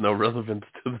really has no relevance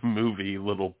to the movie,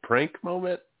 little prank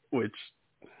moment, which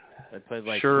I played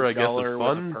like sure, I guess it's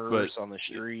fun, with a purse on the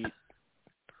street.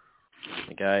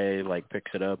 The guy like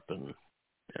picks it up and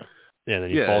and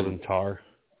then he falls in tar.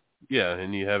 Yeah,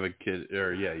 and you have a kid,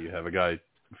 you have a guy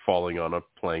falling on a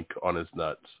plank on his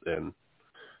nuts, and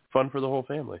fun for the whole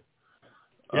family.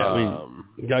 Yeah,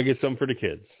 you gotta get something for the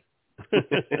kids.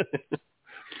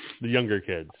 The younger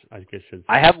kids, I guess.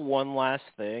 I have one last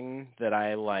thing that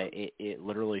I like. It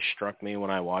literally struck me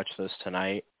when I watched this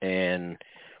tonight, and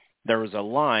there was a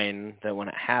line that when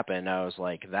it happened, I was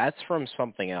like, that's from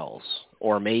something else,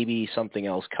 or maybe something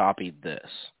else copied this.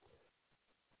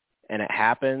 And it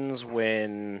happens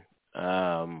when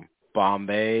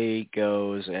Bombay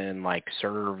goes and like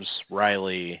serves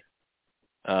Riley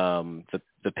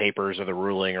the papers or the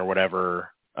ruling or whatever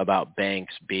about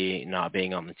Banks not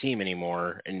being on the team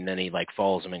anymore, and then he like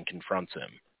follows him and confronts him.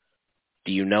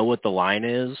 Do you know what the line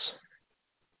is?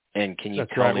 And can you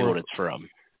tell me what it's from?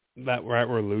 That right,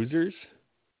 we're losers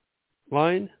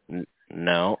line?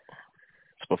 No,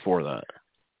 it's before that.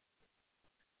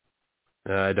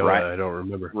 I don't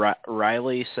remember.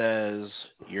 Riley says,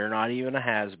 "You're not even a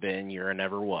has-been, you're a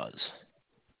never was."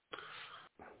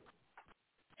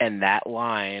 And that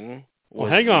line was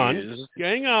hang on.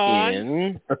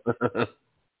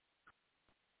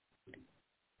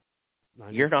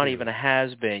 You're not even a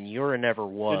has-been, you're a never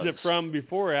was. Is it from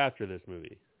before or after this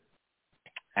movie?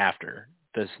 After.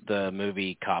 The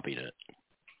movie copied it.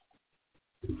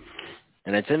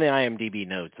 And it's in the IMDb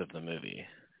notes of the movie.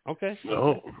 Okay.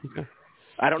 Oh. Okay.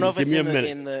 I don't know if it's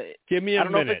in the Give me a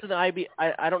minute. I don't know if it's in the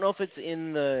I don't know if it's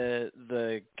in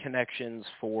the connections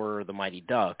for the Mighty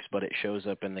Ducks, but it shows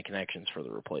up in the connections for the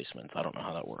replacements. I don't know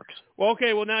how that works. Well,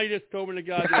 okay. Well, now you just told me the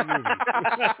goddamn movie.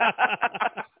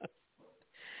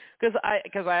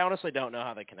 Because I honestly don't know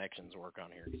how the connections work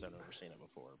on here because I've never seen it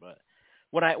before. But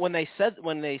when he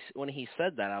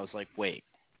said that, I was like, wait.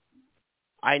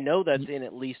 I know that's in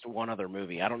at least one other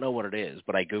movie. I don't know what it is,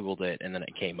 but I Googled it and then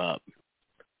it came up.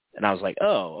 And I was like,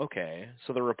 oh, okay.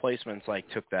 So the Replacements like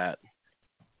took that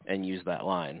and used that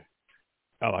line.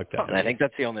 I like that. And I think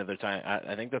that's the only other time.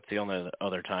 I think that's the only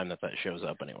other time that shows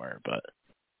up anywhere. But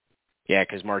yeah,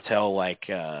 because Martell, like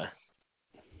the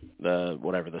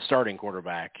starting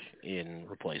quarterback in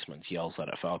Replacements, yells that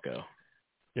at Falco.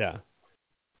 Yeah.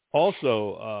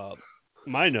 Also,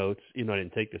 my notes, even though I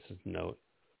didn't take this as a note,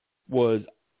 was,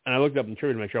 and I looked up in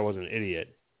trivia to make sure I wasn't an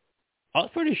idiot. I was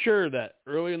pretty sure that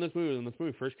early in this movie, when this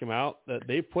movie first came out, that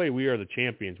they play "We Are the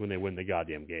Champions" when they win the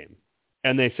goddamn game,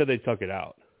 and they said they took it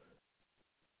out.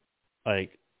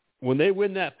 Like when they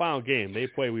win that final game, they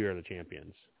play "We Are the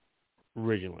Champions"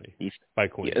 originally by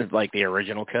Queen. Yeah, like the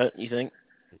original cut, you think?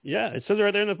 Yeah, it says it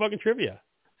right there in the fucking trivia.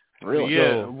 Really?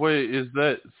 Yeah. So, wait, is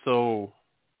that so?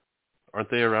 Aren't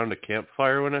they around a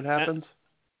campfire when it happens?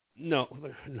 No.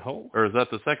 Or is that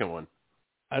the second one?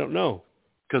 I don't know.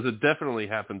 Because it definitely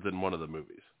happens in one of the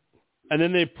movies. And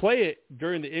then they play it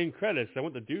during the end credits. I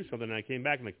went to do something, and I came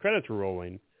back, and the credits were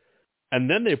rolling. And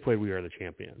then they played "We Are the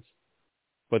Champions."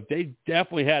 But they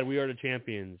definitely had "We Are the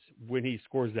Champions" when he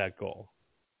scores that goal.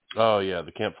 Oh, yeah,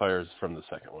 the campfire is from the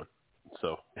second one.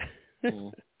 So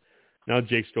Now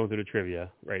Jake's going through the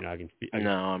trivia right now.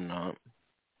 No, I'm not.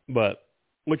 But,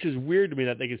 which is weird to me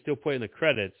that they can still play in the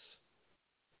credits,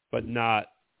 but not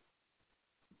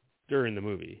during the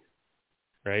movie.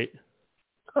 Right?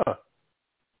 Huh.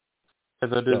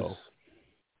 That is. So,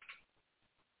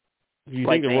 you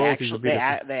Like think the royalties would be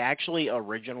they actually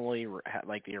originally,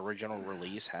 like the original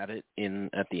release, had it in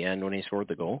at the end when he scored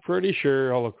the goal. Pretty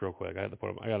sure. I'll look real quick. I got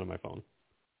it on my phone.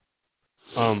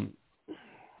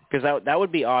 Because that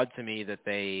would be odd to me that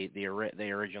they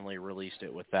originally released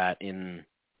it with that in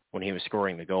when he was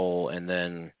scoring the goal, and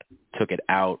then took it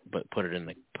out but put it in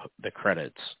the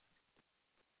credits.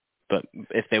 But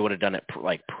if they would have done it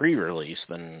like pre-release,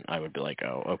 then I would be like,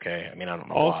 oh, okay. I mean, I don't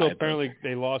know. Also, why, apparently,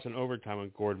 they lost in overtime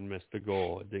when Gordon missed the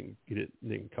goal. It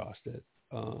didn't cost it.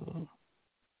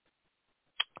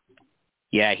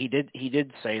 Yeah, he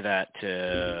did say that.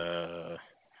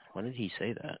 When did he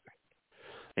say that?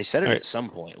 They said it All right. at some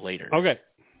point later. Okay.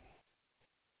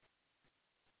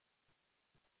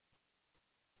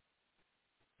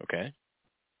 Okay.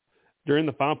 During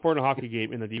the final part of a hockey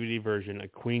game in the DVD version, a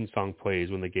Queen song plays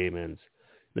when the game ends.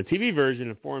 In the TV version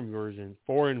and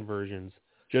foreign versions,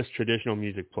 just traditional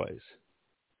music plays.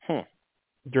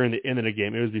 During the end of the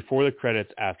game. It was before the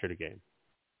credits, after the game.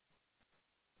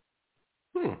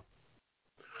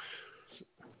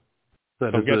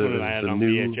 That I'm guessing that I had it on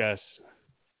VHS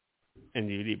and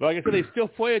DVD. But like I said, they still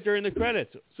play it during the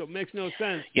credits, so it makes no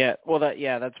sense. Yeah, well,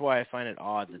 that's why I find it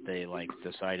odd that they like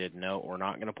decided, no, we're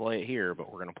not going to play it here, but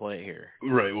we're going to play it here.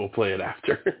 Right, we'll play it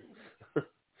after.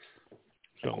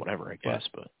 So whatever, I guess.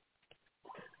 But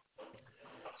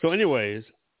so, anyways,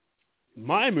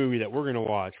 my movie that we're going to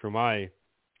watch for my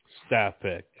staff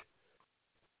pick,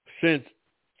 since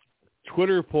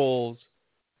Twitter polls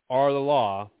are the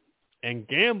law and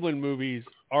gambling movies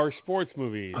are sports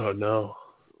movies. Oh no.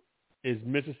 Is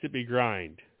Mississippi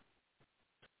Grind.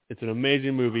 It's an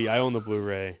amazing movie. I own the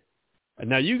Blu-ray. And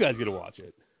now you guys get to watch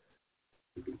it.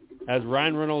 Has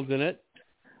Ryan Reynolds in it.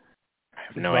 I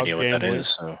have no idea what that is.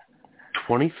 So.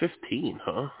 2015,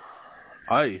 huh?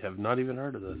 I have not even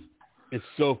heard of this. It's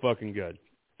so fucking good.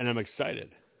 And I'm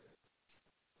excited.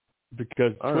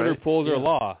 Because Twitter polls are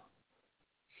law.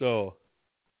 So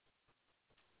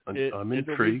I'm it'll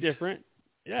intrigued. be different.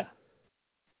 Yeah.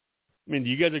 I mean,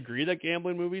 do you guys agree that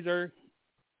gambling movies are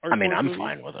I mean, I'm movies?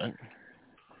 fine with it.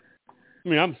 I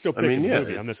mean, I'm still picking the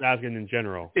movie. Yeah. I'm just asking in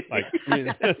general. Like, whether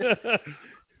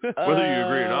you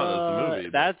agree or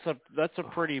not, that's the movie. That's a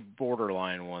pretty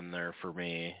borderline one there for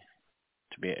me.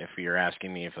 If you're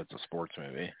asking me if it's a sports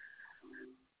movie,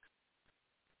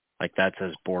 like that's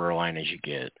as borderline as you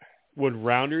get. Would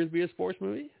Rounders be a sports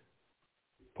movie?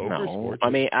 Poker No, sports? I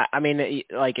mean,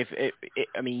 like yes,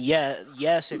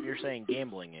 if you're saying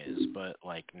gambling is, but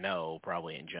like no,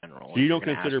 probably in general. So you don't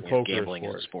consider poker gambling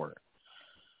a a sport?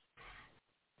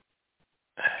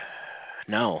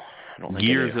 No, I don't think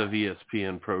Years of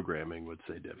ESPN programming would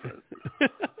say different.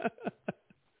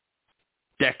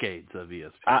 Decades of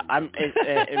ESPN.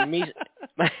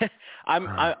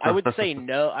 I would say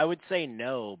no. I would say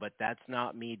no, but that's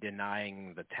not me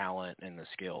denying the talent and the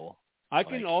skill. I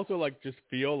can also just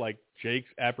feel like Jake's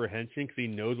apprehension because he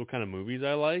knows what kind of movies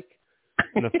I like,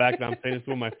 and the fact that I'm saying it's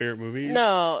one of my favorite movies.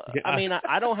 No, I mean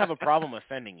I don't have a problem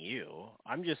offending you.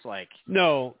 I'm just like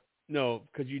no,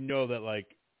 because you know that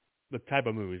like the type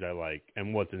of movies I like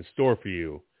and what's in store for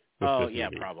you Oh this yeah,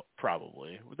 movie.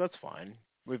 probably. That's fine.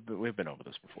 We've been over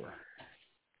this before.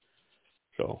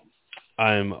 So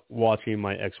I'm watching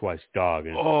my ex-wife's dog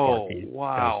and it's barking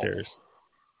downstairs.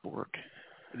 Bork.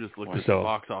 I just looked at the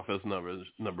box office numbers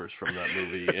from that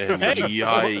movie, and Hey,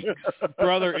 yikes,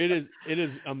 brother! It is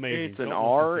amazing. It's an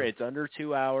R. It's under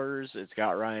 2 hours. It's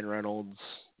got Ryan Reynolds.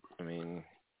 I mean,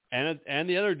 and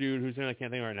the other dude whose name I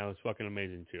can't think of right now is fucking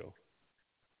amazing too.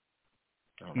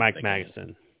 Mike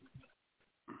Magnuson.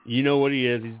 You know what he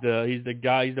is? He's the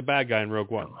guy. He's the bad guy in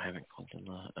Rogue One. Oh, I haven't clicked on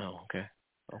that. Oh, okay.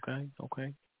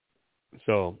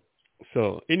 So,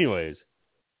 anyways,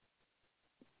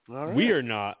 all right. we are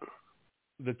not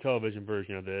the television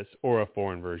version of this or a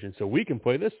foreign version, so we can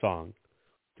play this song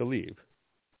to leave.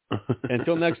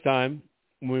 Until next time,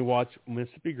 when we watch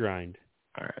Mississippi Grind.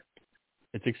 All right.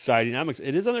 It's exciting.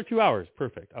 It is under 2 hours.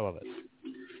 Perfect. I love it.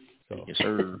 So. Yes,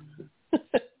 sir. I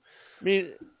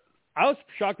mean, I was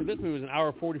shocked that this movie was an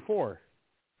hour 44.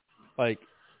 Like,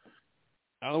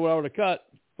 I don't know what I would have cut,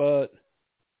 but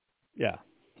yeah.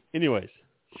 Anyways,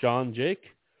 Sean, Jake,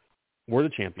 we're the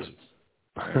champions.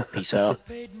 Peace out.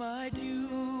 Paid my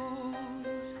dues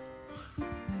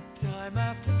time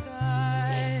after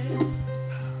time.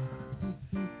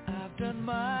 I've done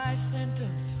my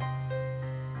sentence,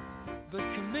 but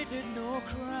committed no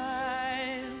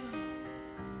crime.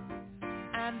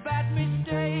 And bad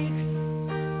mistakes,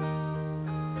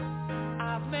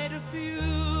 I've made a few.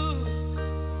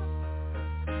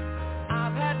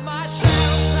 I've had my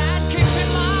share of bad kicks in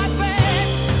my bed,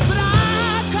 but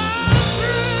I've come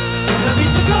through. Let me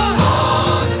go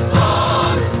on.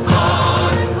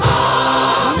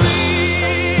 We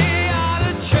are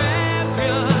the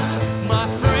champions, my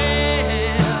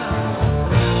friend,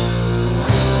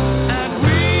 and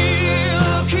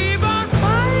we'll keep on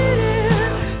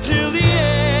fighting till the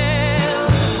end.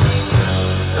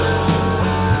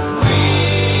 We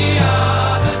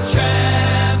are the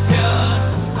champions.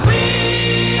 We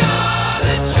are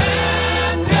the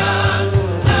champions.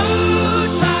 No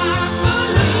time for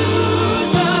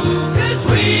losers, 'cause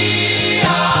we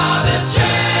are the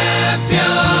champions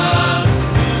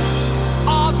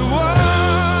of the world.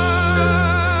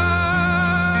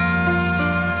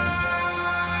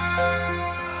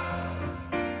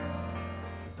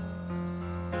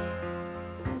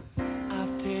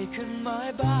 I've taken my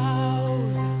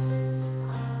bows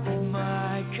and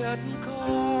my curtain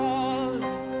calls.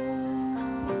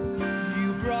 You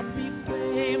brought me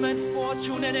fame and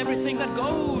fortune and everything that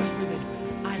goes with it.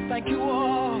 I thank you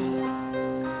all,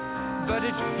 but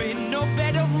it's been no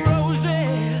bed of roses.